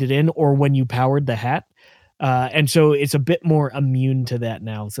you plugged it in or when you powered the hat. And so it's a bit more immune to that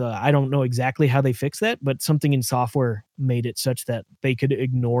now. So I don't know exactly how they fixed that, but something in software made it such that they could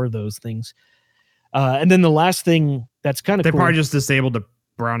ignore those things. And then the last thing that's kind of they cool, probably just disabled the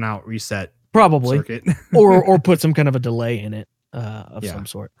brownout reset circuit or put some kind of a delay in it of some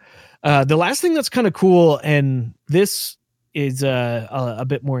sort. The last thing that's kind of cool, and this is a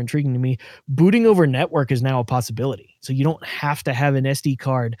bit more intriguing to me, booting over network is now a possibility. So you don't have to have an SD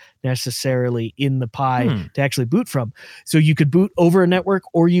card necessarily in the Pi to actually boot from. So you could boot over a network,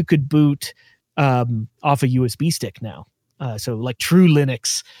 or you could boot off a USB stick now. So like true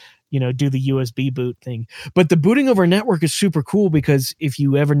Linux, do the USB boot thing. But the booting over network is super cool because if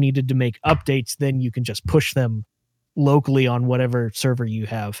you ever needed to make updates, then you can just push them locally on whatever server you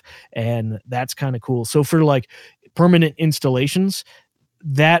have. And that's kind of cool. So for like permanent installations,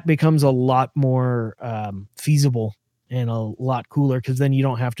 that becomes a lot more feasible and a lot cooler, because then you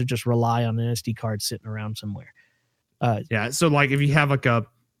don't have to just rely on an SD card sitting around somewhere. So like if you have like a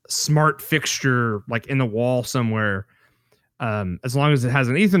smart fixture like in the wall somewhere, as long as it has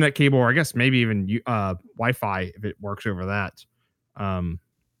an Ethernet cable, or I guess maybe even Wi-Fi if it works over that.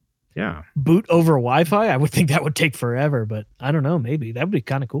 Boot over Wi-Fi, I would think that would take forever, but I don't know, maybe that would be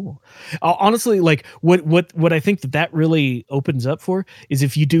kind of cool. Honestly, like what I think that really opens up for is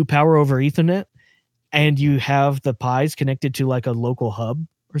if you do power over Ethernet and you have the Pis connected to like a local hub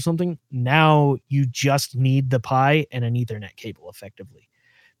or something, now you just need the Pi and an Ethernet cable effectively.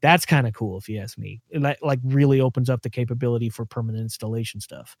 That's kind of cool if you ask me. It like really opens up the capability for permanent installation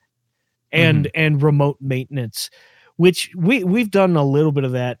stuff and remote maintenance, which we've done a little bit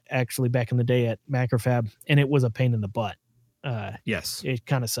of that actually back in the day at Macrofab, and it was a pain in the butt. Yes. It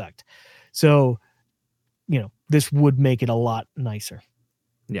kind of sucked. So, this would make it a lot nicer.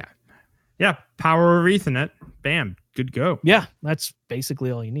 Yeah. Yeah. Power over Ethernet. Bam. Good go. Yeah. That's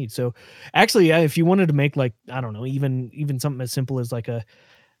basically all you need. So actually, if you wanted to make like, I don't know, even something as simple as like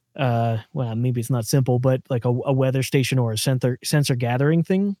well, maybe it's not simple, but like a weather station or a sensor gathering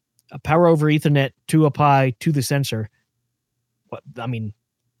thing, a power over Ethernet to a Pi to the sensor.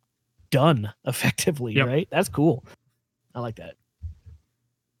 Done effectively, right? That's cool. I like that.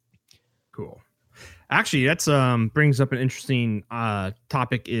 Cool. Actually, that's brings up an interesting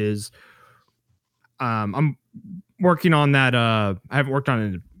topic. Is I'm working on that. I haven't worked on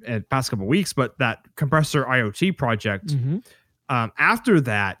it in the past couple of weeks, but that compressor IoT project. After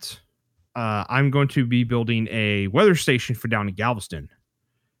that, I'm going to be building a weather station for down in Galveston,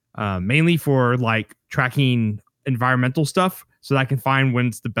 mainly for like tracking environmental stuff, so that I can find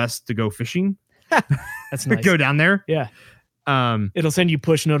when's the best to go fishing. That's nice. Go down there. Yeah. It'll send you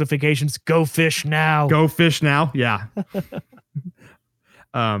push notifications. Go fish now. Go fish now. Yeah.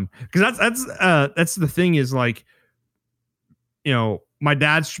 Because that's the thing is like, my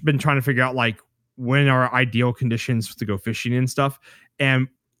dad's been trying to figure out like when are ideal conditions to go fishing and stuff. And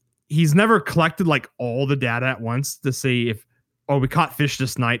he's never collected like all the data at once to see if, oh, we caught fish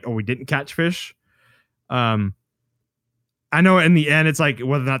this night or we didn't catch fish. I know in the end, it's like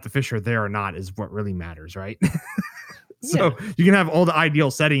whether or not the fish are there or not is what really matters, right? So you can have all the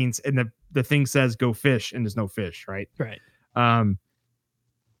ideal settings and the thing says go fish and there's no fish, right? Right.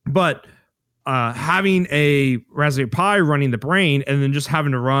 But having a Raspberry Pi running the brain and then just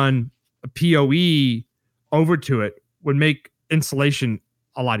having to run a PoE over to it would make installation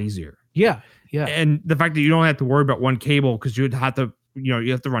a lot easier. Yeah. Yeah. And the fact that you don't have to worry about one cable because you'd have to,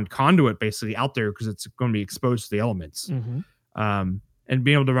 you have to run conduit basically out there because it's going to be exposed to the elements. Mm-hmm. And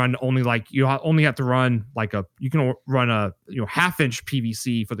being able to run only like only have to run like you can run a 1/2-inch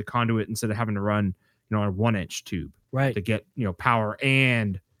PVC for the conduit instead of having to run a 1-inch tube, right, to get power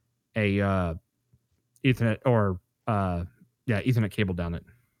and a Ethernet or Ethernet cable down it.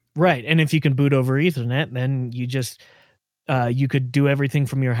 Right, and if you can boot over Ethernet, then you just you could do everything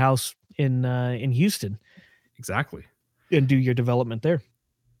from your house in Houston. Exactly. And do your development there.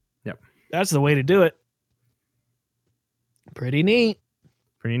 Yep. That's the way to do it. Pretty neat.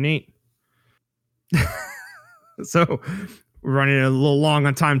 So we're running a little long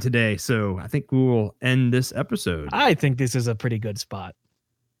on time today, so I think we will end this episode. I think this is a pretty good spot.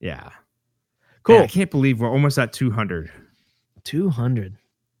 Yeah. Cool. Man, I can't believe we're almost at 200. 200.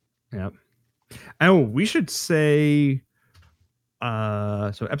 Yep. Oh, we should say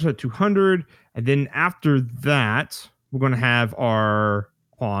so episode 200, and then after that we're going to have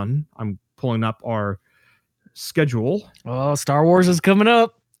I'm pulling up our schedule. Oh, Star Wars is coming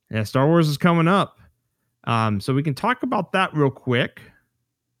up. Yeah, Star Wars is coming up. So we can talk about that real quick.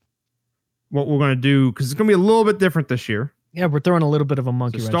 What we're going to do, because it's going to be a little bit different this year. Yeah, we're throwing a little bit of a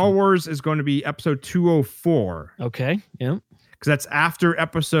monkey wrench. Star Wars is going to be episode 204. Okay, yeah. Because that's after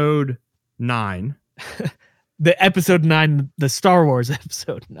episode 9. The episode 9, the Star Wars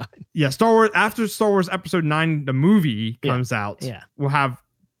episode 9. Yeah, Star Wars, after Star Wars episode 9, the movie comes out. Yeah. We'll have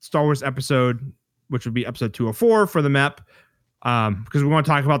Star Wars episode, which would be episode 204 for the MEP. Because we want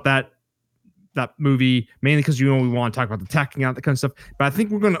to talk about that movie, mainly because we want to talk about the tech and that kind of stuff. But I think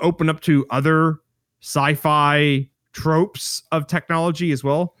we're going to open up to other sci-fi tropes of technology as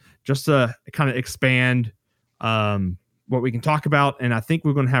well, just to kind of expand what we can talk about. And I think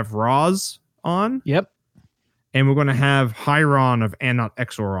we're going to have Roz on. Yep. And we're going to have Hyron of Anot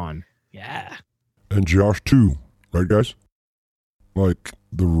Exoron. Yeah. And Josh too, right guys? Like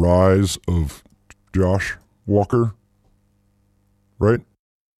the rise of Josh Walker, right?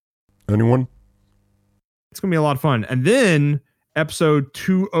 Anyone? It's going to be a lot of fun. And then episode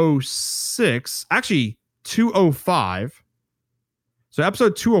 206, actually 205. So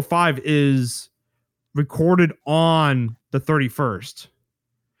episode 205 is recorded on the 31st.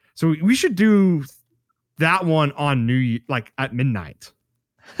 So we should do that one on New Year, like at midnight.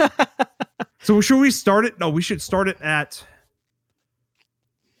 So should we start it? No, we should start it at.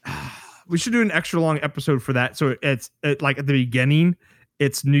 We should do an extra long episode for that. So it's like at the beginning,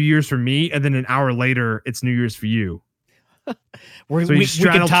 it's New Year's for me, and then an hour later, it's New Year's for you. We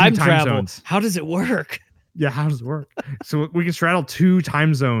can time travel. Zones. How does it work? Yeah, how does it work? So we can straddle 2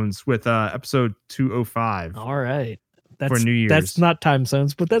 time zones with episode 205. All right. For New Year's. That's not time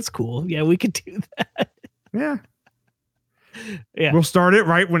zones, but that's cool. Yeah, we could do that. Yeah. Yeah. We'll start it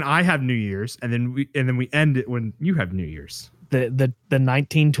right when I have New Year's, and then we end it when you have New Year's. The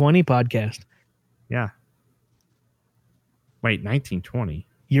 1920 podcast. Yeah. Wait, 1920.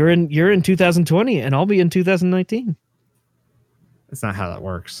 You're in 2020 and I'll be in 2019. That's not how that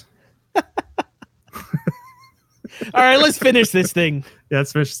works. All right, let's finish this thing. Yeah,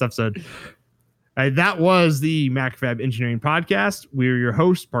 let's finish this episode. All right, that was the MacFab Engineering Podcast. We're your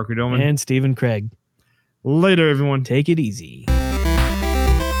hosts, Parker Dillman and Stephen Craig. Later, everyone. Take it easy.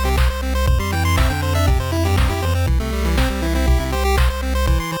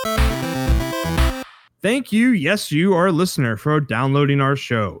 Thank you, yes, you, our listener, for downloading our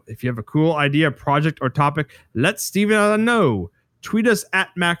show. If you have a cool idea, project, or topic, let Steven know. Tweet us at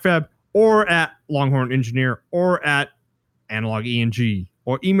MacFab or at Longhorn Engineer or at Analog ENG,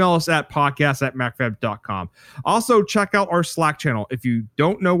 or email us at podcast@macfab.com. Also, check out our Slack channel. If you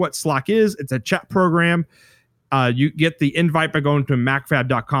don't know what Slack is, it's a chat program. You get the invite by going to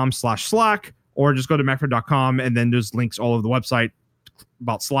macfab.com/Slack, or just go to macfab.com, and then there's links all over the website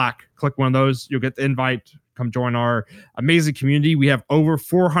about Slack. Click one of those. You'll get the invite. Come join our amazing community. We have over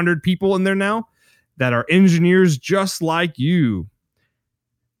 400 people in there now that are engineers just like you.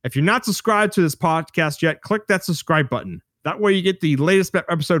 If you're not subscribed to this podcast yet, click that subscribe button. That way you get the latest MEP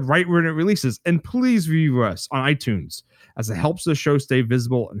episode right when it releases. And please review us on iTunes, as it helps the show stay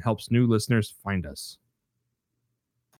visible and helps new listeners find us.